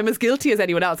 you know, I'm as guilty as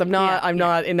anyone else. I'm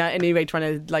not in any way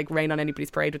trying to like rain on anybody's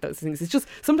parade with those things. It's just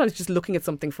sometimes just looking at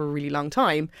something for a really long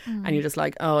time and you're just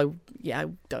like, oh yeah,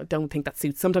 I don't think that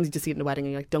suits. Sometimes you just see it in a wedding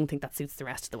and you're like, don't think that suits the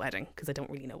rest of the wedding because I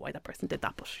don't really know why that person did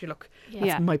that, but you look,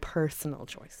 that's my personal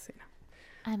choice, you know.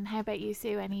 And how about you,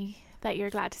 Sue? Any that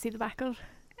you're glad to see the back of?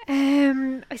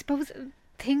 I suppose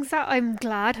things that I'm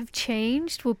glad have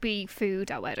changed would be food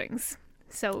at weddings.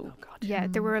 So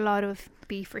there were a lot of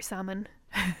beef or salmon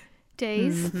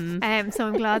days. So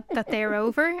I'm glad that they're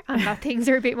over and that things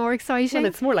are a bit more exciting. Well,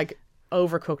 it's more like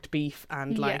overcooked beef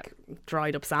and like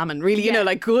dried up salmon. Really, you know,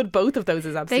 like good. Both of those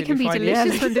is absolutely fine. They can be fine.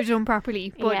 delicious when they're done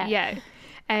properly.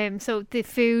 But so the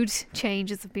food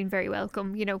changes have been very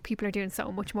welcome. You know, people are doing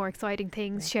so much more exciting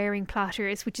things, sharing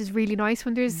platters, which is really nice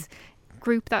when there's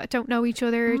group that don't know each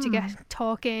other to get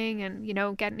talking and, you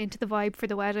know, getting into the vibe for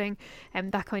the wedding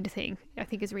and that kind of thing. I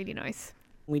think is really nice.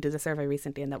 We did a survey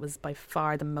recently and that was by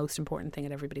far the most important thing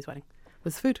at everybody's wedding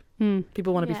was food.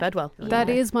 People want to be fed well. That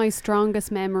is my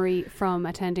strongest memory from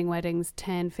attending weddings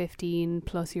 10, 15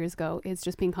 plus years ago, is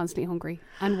just being constantly hungry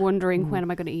and wondering when am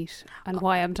I going to eat and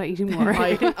why am I eating more.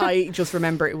 I just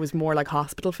remember it was more like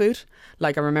hospital food.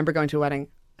 Like I remember going to a wedding.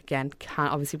 Again,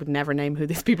 obviously would never name who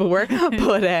these people were,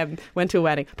 but went to a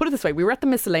wedding. Put it this way, we were at the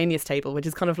miscellaneous table, which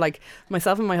is kind of like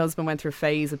myself and my husband went through a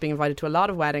phase of being invited to a lot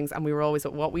of weddings, and we were always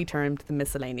at what we termed the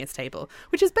miscellaneous table,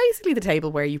 which is basically the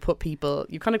table where you put people,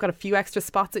 you kind of got a few extra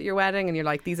spots at your wedding and you're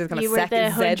like, these are kind of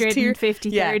second Z tier.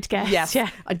 153rd guest. Yes. Yeah.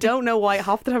 I don't know why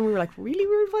half the time we were like, really,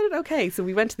 we were invited? Okay. So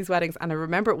we went to these weddings and I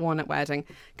remember at one wedding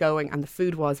going and the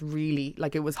food was really,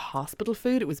 like, it was hospital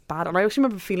food. It was bad. And I actually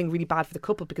remember feeling really bad for the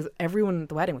couple because everyone at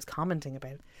the wedding was commenting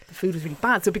about the food was really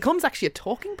bad, so it becomes actually a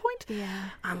talking point.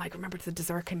 And like, remember the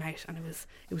dessert came out and it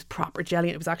was proper jelly,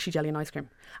 and it was actually jelly and ice cream,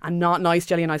 and not nice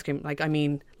jelly and ice cream, like I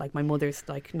mean like my mother's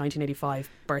like 1985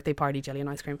 birthday party jelly and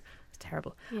ice cream. It's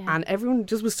terrible. And everyone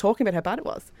just was talking about how bad it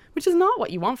was, which is not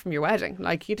what you want from your wedding.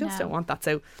 Like you just don't want that.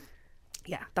 So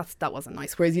yeah, that wasn't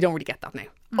nice. Whereas you don't really get that now,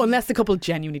 unless the couple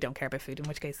genuinely don't care about food, in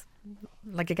which case,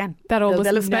 like again, that almost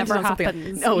they'll never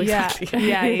happens. Oh, exactly.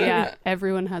 Yeah.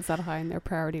 Everyone has that high on their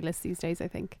priority list these days, I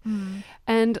think.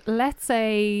 And let's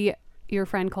say your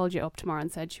friend called you up tomorrow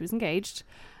and said she was engaged,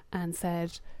 and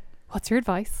said, "What's your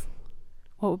advice?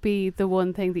 What would be the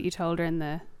one thing that you told her in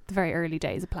the very early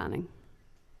days of planning?"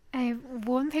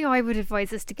 One thing I would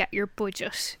advise is to get your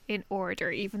budget in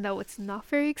order. Even though it's not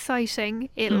very exciting,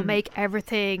 it'll make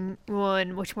everything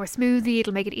run much more smoothly.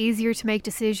 It'll make it easier to make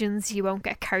decisions. You won't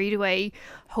get carried away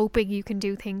hoping you can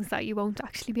do things that you won't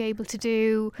actually be able to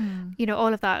do. You know,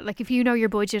 all of that. Like if you know your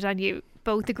budget and you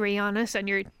both agree on it and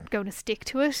you're going to stick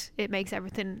to it, it makes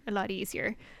everything a lot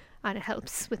easier and it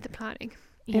helps with the planning.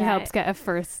 It helps get a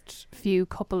first few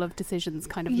couple of decisions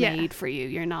kind of made for you.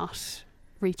 You're not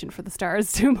reaching for the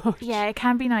stars too much. Yeah, it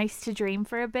can be nice to dream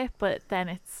for a bit, but then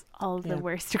it's all the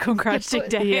worst to come crashing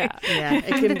down.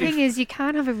 And the thing is, you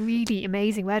can have a really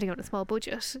amazing wedding on a small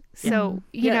budget. So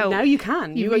you know, now you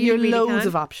can. You have really loads can.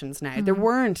 of options now. There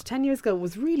weren't 10 years ago. It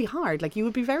was really hard. Like you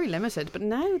would be very limited, but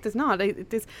now there's not. You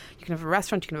can have a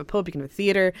restaurant, you can have a pub, you can have a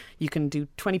theatre, you can do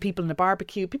 20 people in a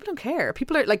barbecue. People don't care.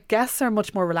 People are like, guests are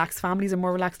much more relaxed. Families are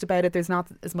more relaxed about it. There's not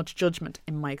as much judgment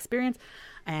in my experience.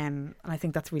 And I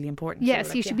think that's really important. Yes,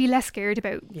 so you should be less scared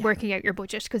about working out your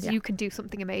budget because you can do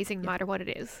something amazing no matter what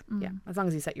it is. Yeah, as long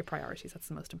as you set your priorities, that's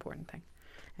the most important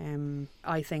thing.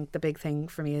 I think the big thing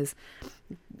for me is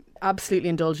absolutely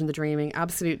indulge in the dreaming,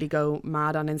 absolutely go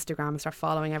mad on Instagram and start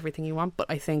following everything you want. But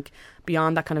I think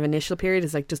beyond that kind of initial period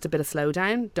is like just a bit of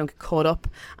slowdown. Don't get caught up,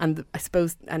 and I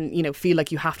suppose, and you know, feel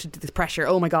like you have to do this pressure.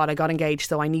 Oh my God, I got engaged,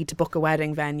 so I need to book a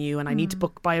wedding venue, and I need to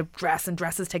buy a dress, and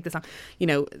dresses take this long. You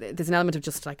know, there's an element of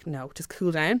just like, no, just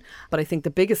cool down. But I think the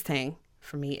biggest thing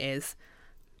for me is,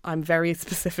 I'm very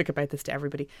specific about this to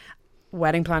everybody.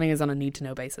 Wedding planning is on a need to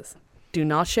know basis. Do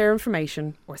not share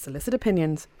information or solicit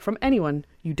opinions from anyone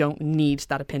you don't need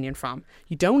that opinion from.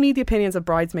 You don't need the opinions of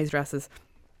bridesmaids' dresses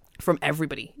from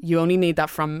everybody. You only need that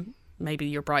from maybe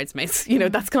your bridesmaids. You know,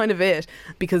 that's kind of it.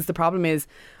 Because the problem is,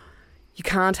 you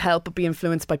can't help but be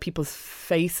influenced by people's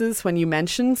faces when you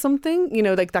mention something, you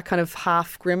know, like that kind of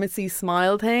half grimacy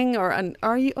smile thing, or and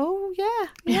are you, oh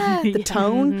yeah, the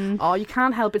tone. Oh, you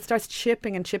can't help it. Starts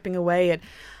chipping and chipping away at.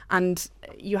 And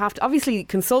you have to obviously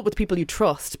consult with people you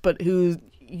trust, but who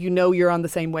you know you're on the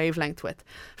same wavelength with.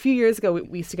 A few years ago,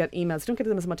 we used to get emails. Don't get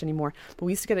them as much anymore, but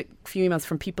we used to get a few emails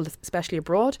from people, especially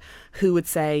abroad, who would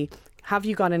say, have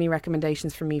you got any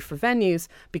recommendations for me for venues?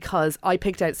 Because I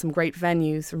picked out some great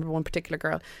venues. From one particular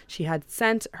girl, she had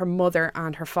sent her mother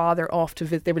and her father off to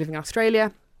visit. They were living in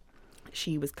Australia.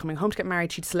 She was coming home to get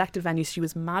married. She'd selected venues she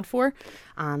was mad for.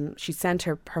 She sent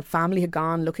her family had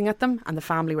gone looking at them, and the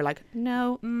family were like,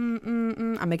 no,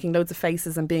 and making loads of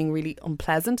faces and being really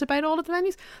unpleasant about all of the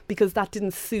venues, because that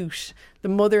didn't suit the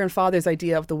mother and father's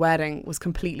idea of the wedding. Was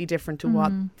completely different to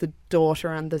what the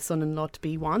daughter and the son-in-law to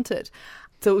be wanted.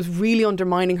 So it was really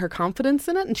undermining her confidence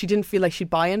in it, and she didn't feel like she'd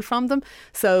buy in from them.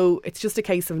 So it's just a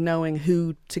case of knowing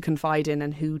who to confide in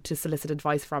and who to solicit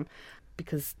advice from,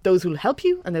 because those who will help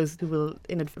you and those who will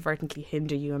inadvertently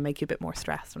hinder you and make you a bit more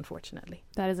stressed, unfortunately.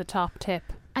 That is a top tip.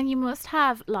 And you must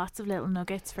have lots of little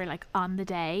nuggets for like on the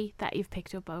day that you've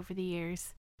picked up over the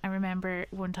years. I remember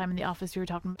one time in the office we were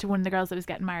talking to one of the girls that was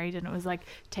getting married, and it was like,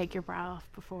 take your bra off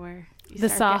before you The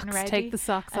start socks, getting ready, take the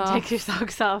socks and off. take your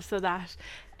socks off so that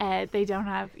they don't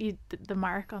have the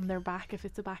mark on their back if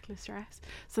it's a backless dress.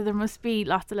 So there must be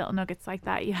lots of little nuggets like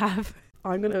that you have.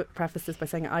 I'm going to preface this by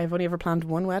saying I have only ever planned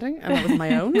one wedding, and that was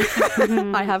my own.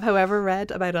 I have, however,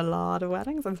 read about a lot of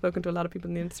weddings and spoken to a lot of people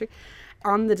in the industry.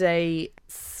 On the day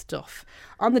stuff.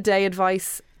 On the day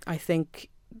advice, I think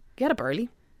get up early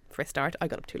for a start. I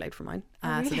got up too late for mine.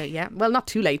 Well, not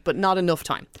too late, but not enough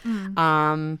time.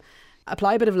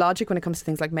 Apply a bit of logic when it comes to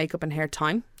things like makeup and hair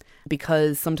time,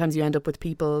 because sometimes you end up with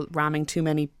people ramming too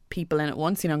many people in at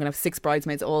once. You know, I'm going to have 6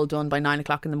 bridesmaids all done by 9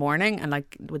 o'clock in the morning, and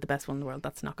like with the best one in the world,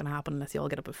 that's not going to happen unless you all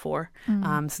get up at 4.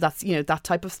 So that's, you know, that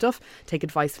type of stuff. Take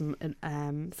advice from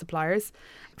suppliers.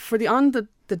 For the on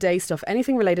the day stuff,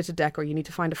 anything related to decor, you need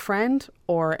to find a friend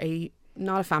or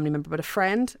not a family member, but a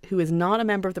friend who is not a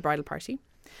member of the bridal party,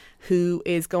 who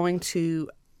is going to,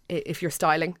 if you're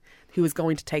styling, who is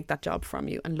going to take that job from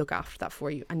you and look after that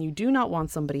for you. And you do not want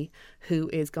somebody who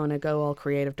is going to go all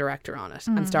creative director on it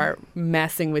and start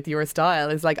messing with your style.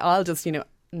 It's like, I'll just, you know,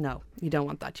 no, you don't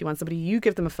want that. You want somebody, you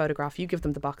give them a photograph, you give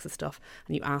them the box of stuff,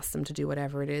 and you ask them to do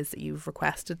whatever it is that you've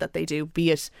requested that they do,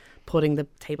 be it putting the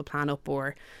table plan up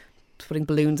or putting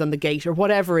balloons on the gate or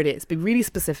whatever it is. Be really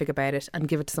specific about it and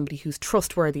give it to somebody who's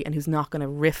trustworthy and who's not going to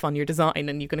riff on your design,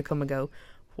 and you're going to come and go,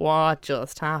 what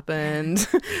just happened?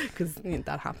 Because you know,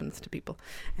 that happens to people,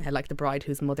 like the bride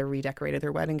whose mother redecorated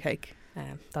her wedding cake.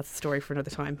 That's a story for another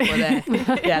time, but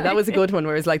yeah, that was a good one,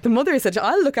 where it's like the mother said,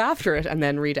 I'll look after it, and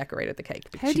then redecorated the cake.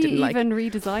 How do you even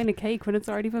redesign a cake when it's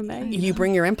already been made? You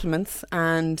bring your implements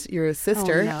and your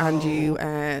sister, and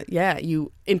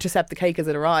you intercept the cake as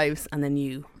it arrives, and then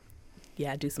you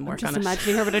do some work on it. Just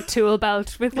imagining her with a tool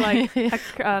belt with like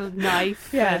a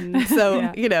knife.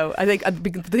 You know, I think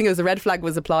the thing is, the red flag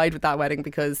was applied with that wedding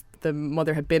because the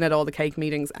mother had been at all the cake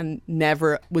meetings and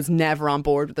was never on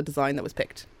board with the design that was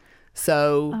picked.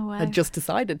 So had just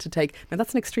decided to take. Now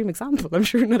that's an extreme example. I'm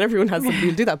sure not everyone has somebody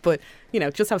who do that, but you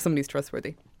know, just have somebody who's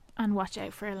trustworthy. And watch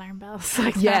out for alarm bells.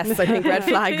 Yes, I think red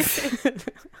flags.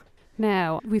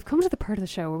 Now, we've come to the part of the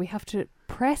show where we have to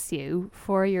press you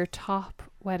for your top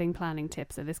wedding planning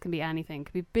tips. So this can be anything. It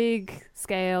could be big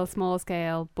scale, small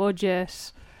scale,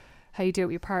 budget, how you do it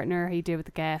with your partner, how you do it with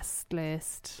the guest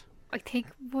list. I think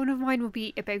one of mine would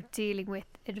be about dealing with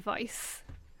advice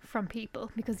from people,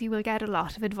 because you will get a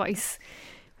lot of advice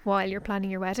while you're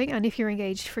planning your wedding, and if you're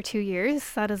engaged for 2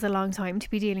 years, that is a long time to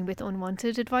be dealing with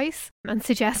unwanted advice and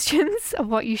suggestions of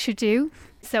what you should do.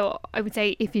 So I would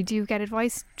say, if you do get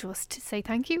advice, just say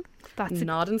thank you. That's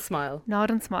nod and smile.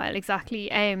 Nod and smile,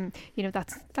 exactly. You know,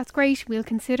 that's great, we'll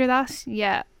consider that.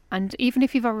 Yeah. And even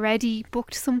if you've already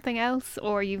booked something else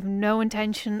or you've no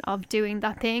intention of doing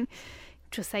that thing,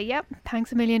 just say, yep,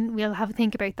 thanks a million, we'll have a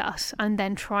think about that, and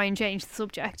then try and change the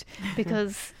subject,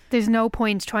 because there's no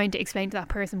point trying to explain to that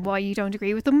person why you don't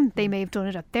agree with them. They may have done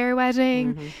it at their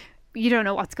wedding. You don't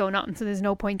know what's going on, so there's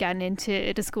no point getting into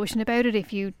a discussion about it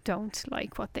if you don't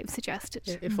like what they've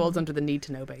suggested. It falls under the need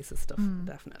to know basis stuff,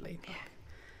 definitely.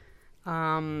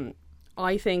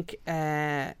 I think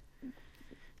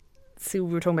Sue,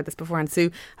 we were talking about this before, and Sue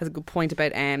has a good point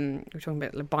about we were talking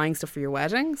about like, buying stuff for your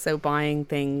wedding. So buying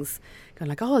things, going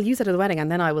like, oh, I'll use it at the wedding,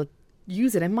 and then I will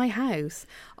use it in my house.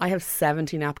 I have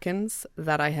 70 napkins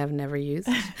that I have never used.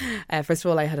 First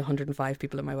of all, I had 105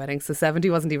 people at my wedding, so 70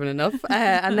 wasn't even enough.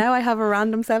 And now I have a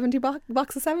random 70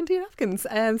 box of 70 napkins.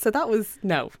 So that was,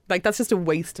 that's just a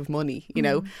waste of money, you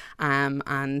know. And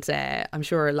I'm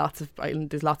sure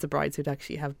there's lots of brides who'd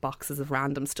actually have boxes of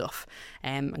random stuff,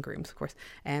 and grooms, of course.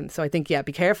 So I think,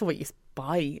 be careful what you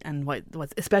buy, and what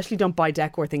especially don't buy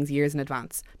decor things years in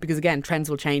advance, because again, trends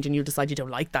will change and you'll decide you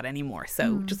don't like that anymore.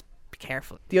 So just be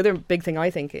careful. The other big thing I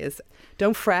think is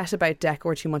don't fret about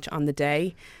decor too much on the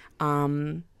day.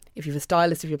 If you have a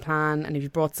stylist, if you plan, and if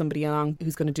you've brought somebody along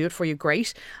who's going to do it for you,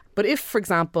 great. But if, for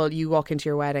example, you walk into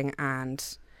your wedding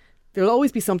and there'll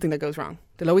always be something that goes wrong,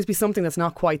 there'll always be something that's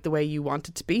not quite the way you want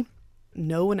it to be,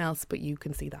 no one else but you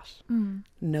can see that.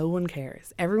 No one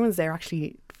cares. Everyone's there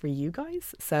actually for you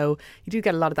guys. So you do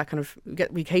get a lot of that kind of,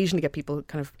 we occasionally get people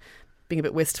kind of being a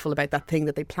bit wistful about that thing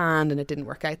that they planned and it didn't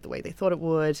work out the way they thought it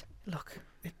would. Look,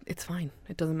 it's fine.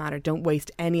 It doesn't matter. Don't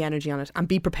waste any energy on it, and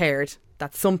be prepared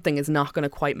that something is not going to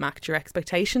quite match your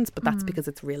expectations, but that's because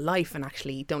it's real life, and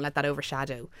actually don't let that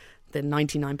overshadow the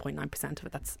 99.9% of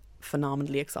it that's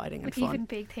phenomenally exciting and fun. Even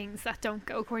big things that don't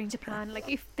go according to plan, like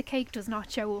if the cake does not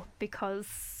show up because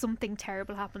something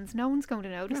terrible happens, no one's going to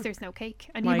notice there's no cake,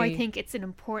 and you might think it's an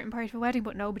important part of a wedding,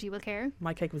 but nobody will care.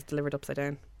 My cake was delivered upside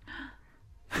down.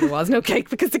 There was no cake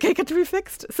because the cake had to be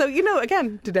fixed. So,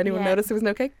 again, did anyone notice there was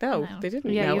no cake? No, they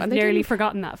didn't. Yeah, you've nearly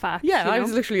forgotten that fact. Yeah, I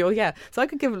was literally, So I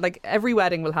could give, every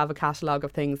wedding will have a catalogue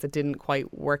of things that didn't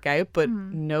quite work out, but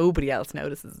nobody else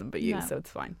notices them but you, so it's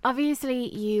fine.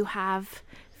 Obviously, you have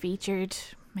featured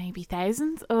maybe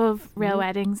thousands of real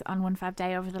weddings on One Fab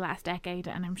Day over the last decade,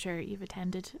 and I'm sure you've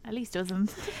attended at least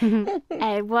dozens.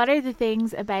 What are the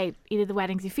things about either the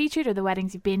weddings you featured or the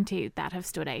weddings you've been to that have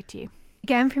stood out to you?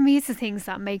 Again, for me, it's the things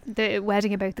that make the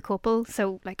wedding about the couple.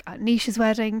 So, like at Nisha's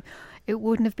wedding, it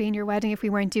wouldn't have been your wedding if we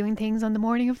weren't doing things on the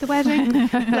morning of the wedding.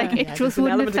 It just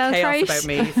wouldn't have felt right. About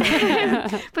me,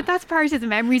 so. But that's part of the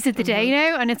memories of the day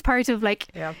now, and it's part of it's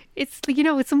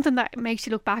it's something that makes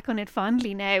you look back on it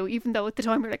fondly now, even though at the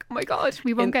time we're like, oh my god,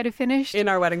 we won't get it finished. In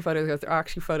our wedding photos, there are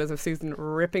actually photos of Susan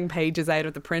ripping pages out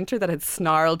of the printer that had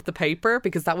snarled the paper,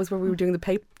 because that was where we were doing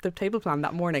the table plan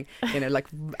that morning.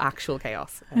 Actual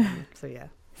chaos.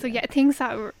 So things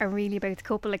that are really about the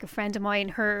couple. Like a friend of mine,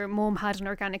 her mum had an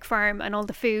organic farm, and all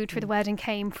the food for the wedding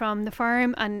came from the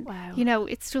farm, and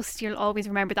it's just, you'll always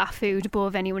remember that food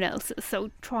above anyone else's.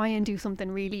 So try and do something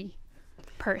really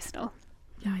personal.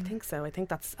 Yeah, I think so. I think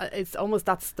that's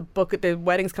the bucket. The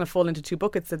weddings kind of fall into two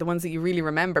buckets. They're the ones that you really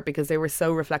remember because they were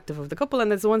so reflective of the couple, and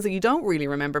there's the ones that you don't really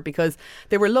remember because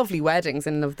they were lovely weddings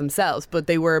in and of themselves, but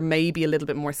they were maybe a little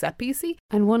bit more set piecey.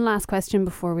 And one last question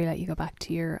before we let you go back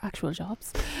to your actual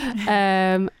jobs.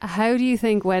 How do you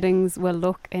think weddings will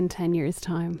look in 10 years'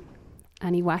 time?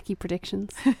 Any wacky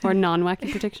predictions or non-wacky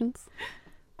predictions?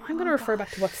 I'm going to refer back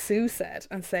to what Sue said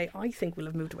and say I think we'll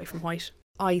have moved away from white.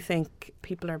 I think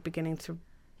people are beginning to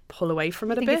pull away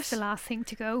from it a bit. It's the last thing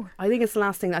to go. I think it's the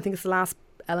last thing. I think it's the last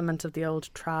element of the old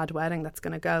trad wedding that's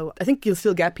going to go. I think you'll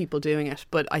still get people doing it,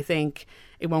 but I think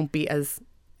it won't be as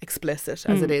explicit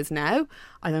as it is now.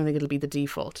 I don't think it'll be the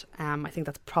default. I think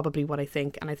that's probably what I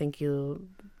think, and I think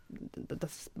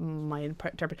that's my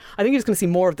interpretation. I think you're just going to see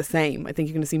more of the same. I think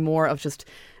you're going to see more of just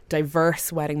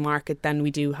diverse wedding market than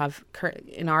we do have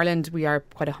in Ireland. We are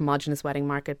quite a homogenous wedding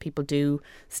market. People do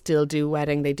still do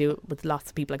wedding. They do it with lots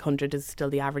of people, like 100 is still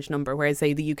the average number, whereas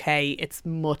say the UK, it's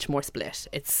much more split.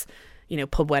 It's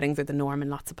pub weddings are the norm in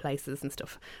lots of places and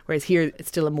stuff, whereas here it's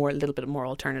still a little bit more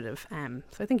alternative.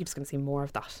 So I think you're just going to see more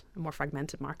of that, a more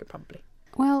fragmented market probably.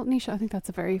 Well, Nisha, I think that's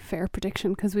a very fair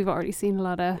prediction because we've already seen a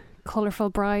lot of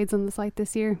colourful brides on the site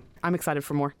this year. I'm excited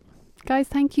for more. Guys,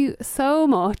 thank you so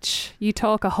much. You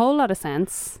talk a whole lot of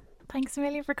sense. Thanks a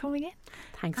million for coming in.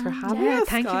 Thanks for having us.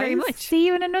 Thank you very much. See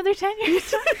you in another 10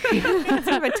 years time. It's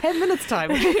about 10 minutes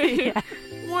time.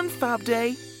 One Fab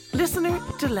Day, listener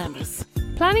dilemmas.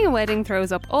 Planning a wedding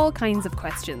throws up all kinds of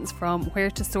questions, from where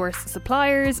to source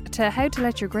suppliers to how to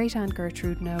let your great aunt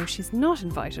Gertrude know she's not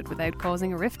invited without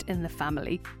causing a rift in the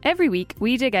family. Every week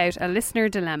we dig out a listener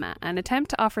dilemma and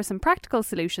attempt to offer some practical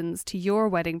solutions to your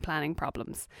wedding planning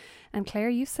problems. And Claire,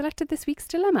 you've selected this week's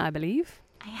dilemma, I believe.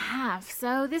 I have.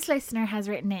 So this listener has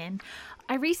written in,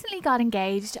 I recently got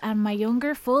engaged and my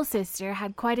younger full sister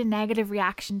had quite a negative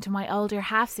reaction to my older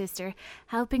half sister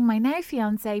helping my now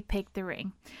fiancé pick the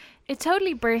ring. It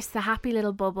totally burst the happy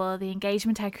little bubble the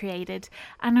engagement had created,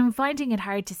 and I'm finding it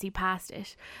hard to see past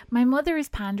it. My mother is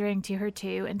pandering to her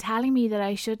too and telling me that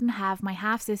I shouldn't have my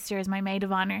half-sister as my maid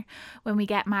of honour when we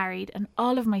get married, and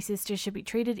all of my sisters should be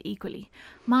treated equally.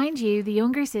 Mind you, the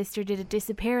younger sister did a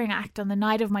disappearing act on the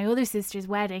night of my other sister's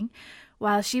wedding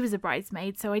while she was a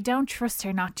bridesmaid, so I don't trust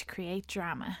her not to create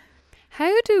drama.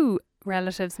 How do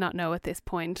relatives not know at this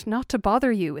point not to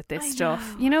bother you with this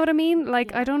stuff? You know what I mean?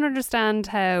 Like, I don't understand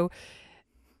how,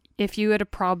 if you had a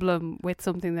problem with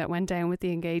something that went down with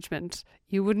the engagement,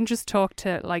 you wouldn't just talk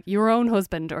to like your own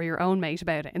husband or your own mate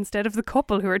about it instead of the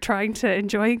couple who are trying to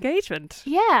enjoy engagement.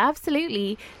 Yeah,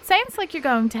 absolutely. Sounds like you're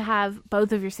going to have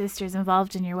both of your sisters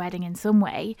involved in your wedding in some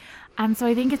way, and so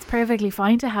I think it's perfectly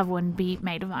fine to have one be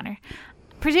maid of honour.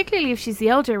 Particularly if she's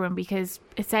the older one, because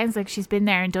it sounds like she's been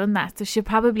there and done that, so she'll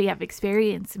probably have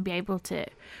experience and be able to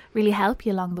really help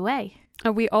you along the way.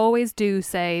 And we always do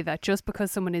say that just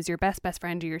because someone is your best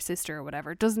friend or your sister or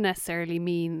whatever doesn't necessarily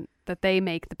mean that they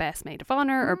make the best maid of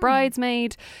honour or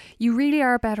bridesmaid. You really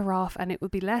are better off, and it will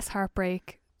be less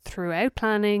heartbreak throughout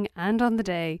planning and on the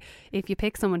day if you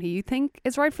pick someone who you think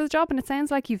is right for the job, and it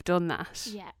sounds like you've done that.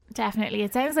 Yeah, definitely.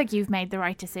 It sounds like you've made the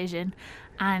right decision,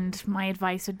 and my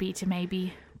advice would be to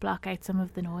maybe block out some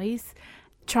of the noise.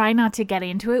 Try not to get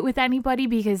into it with anybody,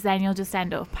 because then you'll just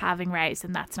end up having rows,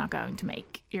 and that's not going to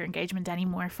make your engagement any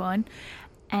more fun.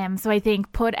 So I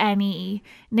think put any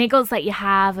niggles that you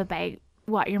have about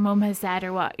what your mum has said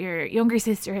or what your younger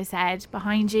sister has said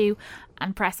behind you,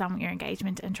 and press on with your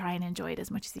engagement and try and enjoy it as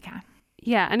much as you can.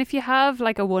 Yeah, and if you have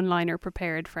like a one-liner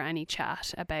prepared for any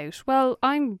chat about, well,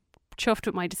 I'm chuffed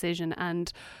with my decision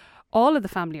and all of the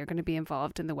family are going to be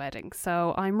involved in the wedding,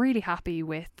 so I'm really happy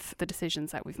with the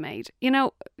decisions that we've made. You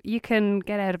know, you can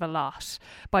get out of a lot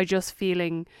by just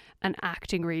feeling and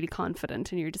acting really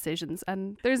confident in your decisions,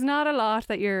 and there's not a lot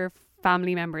that your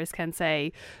family members can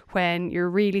say when you're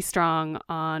really strong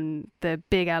on the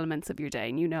big elements of your day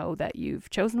and you know that you've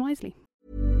chosen wisely.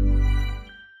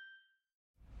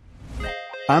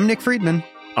 I'm Nick Friedman.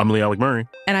 I'm Lee Alec Murray.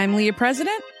 And I'm Leah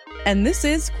President. And this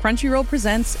is Crunchyroll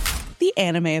Presents The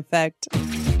Anime Effect.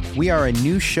 We are a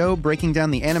new show breaking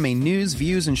down the anime news,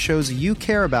 views, and shows you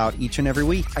care about each and every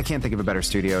week. I can't think of a better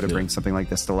studio to bring something like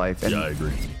this to life. And yeah, I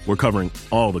agree. We're covering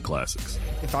all the classics.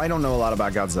 If I don't know a lot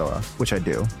about Godzilla, which I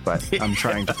do, but I'm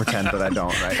trying to pretend that I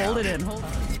don't right now. Hold it in.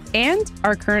 And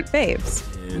our current faves.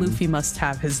 Luffy must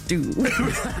have his due.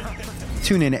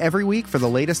 Tune in every week for the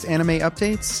latest anime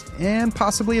updates and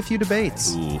possibly a few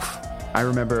debates. Oof. I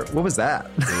remember, what was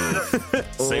that?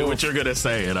 Say what you're going to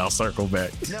say and I'll circle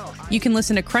back. You can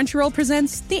listen to Crunchyroll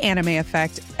Presents The Anime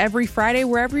Effect every Friday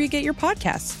wherever you get your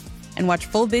podcasts. And watch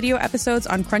full video episodes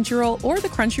on Crunchyroll or the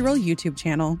Crunchyroll YouTube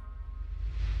channel.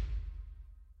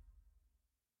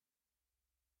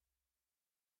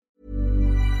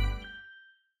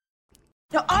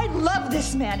 Now, I love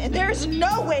this man, and there's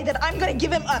no way that I'm going to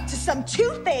give him up to some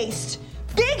two-faced,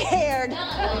 big-haired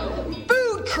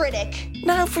food critic.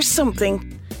 Now for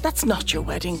something that's not your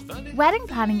wedding. Wedding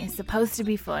planning is supposed to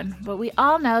be fun, but we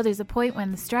all know there's a point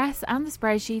when the stress and the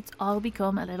spreadsheets all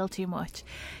become a little too much.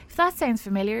 If that sounds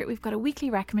familiar, we've got a weekly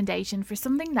recommendation for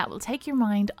something that will take your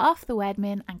mind off the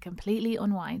wedmin and completely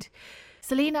unwind.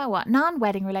 Selena, what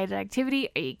non-wedding related activity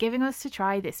are you giving us to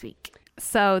try this week?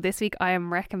 So this week I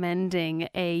am recommending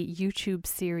a YouTube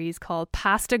series called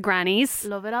Pasta Grannies.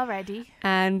 Love it already.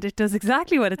 And it does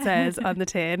exactly what it says on the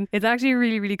tin. It's actually a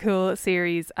really, really cool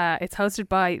series. It's hosted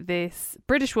by this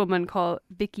British woman called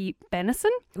Vicky Benison,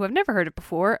 who I've never heard of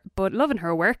before, but loving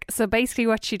her work. So basically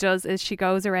what she does is she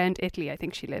goes around Italy. I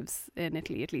think she lives in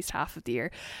Italy at least half of the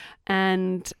year.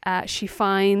 And she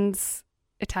finds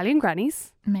Italian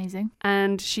grannies. Amazing.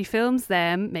 And she films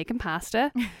them making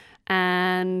pasta.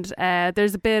 And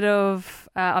there's a bit of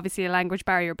obviously a language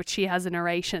barrier, but she has a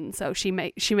narration, so she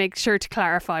makes sure to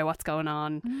clarify what's going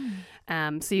on,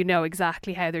 so you know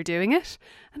exactly how they're doing it.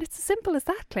 And it's as simple as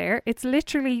that, Claire. It's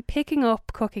literally picking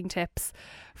up cooking tips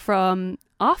from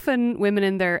often women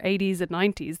in their 80s and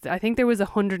 90s. I think there was a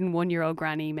 101-year-old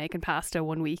granny making pasta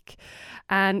one week.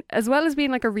 And as well as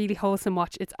being like a really wholesome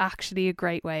watch, it's actually a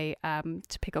great way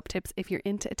to pick up tips if you're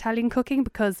into Italian cooking,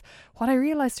 because what I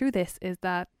realised through this is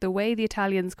that the way the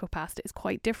Italians cook pasta is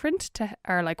quite different to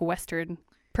our like Western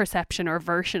perception or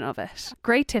version of it.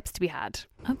 Great tips to be had.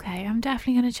 Okay, I'm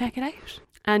definitely going to check it out.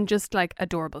 And just like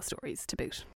adorable stories to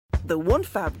boot. The One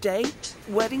Fab Day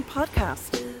Wedding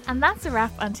Podcast. And that's a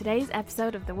wrap on today's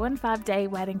episode of the One Fab Day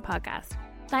Wedding Podcast.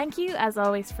 Thank you, as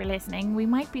always, for listening. We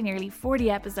might be nearly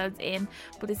 40 episodes in,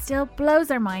 but it still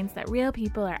blows our minds that real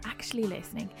people are actually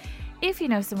listening. If you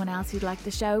know someone else who'd like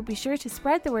the show, be sure to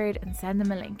spread the word and send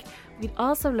them a link. We'd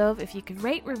also love if you could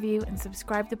rate, review and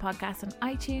subscribe the podcast on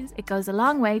iTunes. It goes a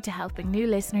long way to helping new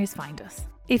listeners find us.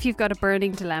 If you've got a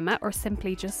burning dilemma or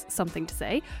simply just something to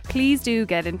say, please do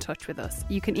get in touch with us.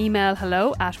 You can email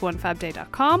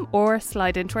hello@onefabday.com or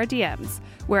slide into our DMs.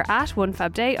 We're at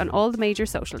OneFabDay on all the major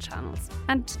social channels.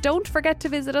 And don't forget to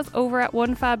visit us over at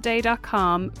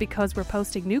onefabday.com because we're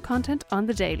posting new content on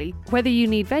the daily. Whether you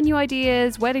need venue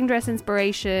ideas, wedding dress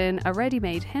inspiration, a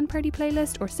ready-made hen party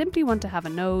playlist, or simply want to have a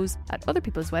nose at other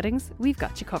people's weddings, we've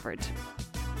got you covered.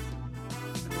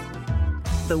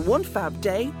 The One Fab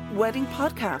Day Wedding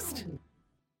Podcast.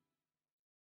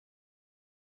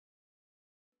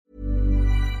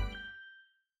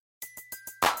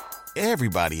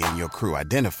 Everybody in your crew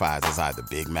identifies as either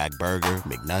Big Mac Burger,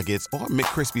 McNuggets, or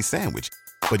McCrispy Sandwich.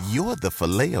 But you're the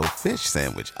Filet-O-Fish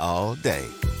Sandwich all day.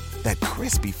 That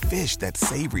crispy fish, that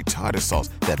savory tartar sauce,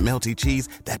 that melty cheese,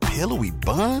 that pillowy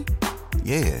bun.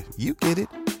 Yeah, you get it.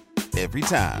 Every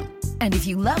time. And if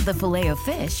you love the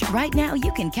Filet-O-Fish, right now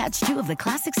you can catch 2 of the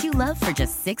classics you love for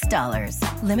just $6.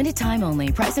 Limited time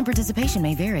only. Price and participation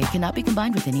may vary. Cannot be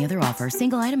combined with any other offer.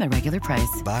 Single item at regular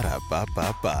price.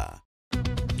 Ba-da-ba-ba-ba.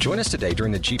 Join us today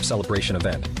during the Jeep Celebration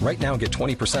event. Right now, get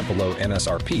 20% below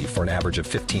MSRP for an average of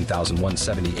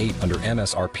 $15,178 under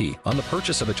MSRP on the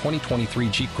purchase of a 2023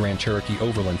 Jeep Grand Cherokee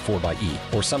Overland 4xE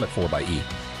or Summit 4xE.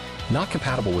 Not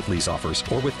compatible with lease offers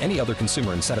or with any other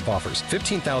consumer incentive offers.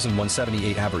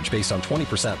 $15,178 average based on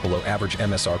 20% below average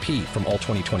MSRP from all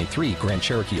 2023 Grand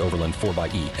Cherokee Overland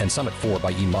 4xE and Summit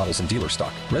 4xE models in dealer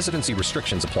stock. Residency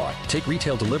restrictions apply. Take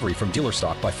retail delivery from dealer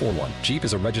stock by 4/1. Jeep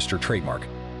is a registered trademark.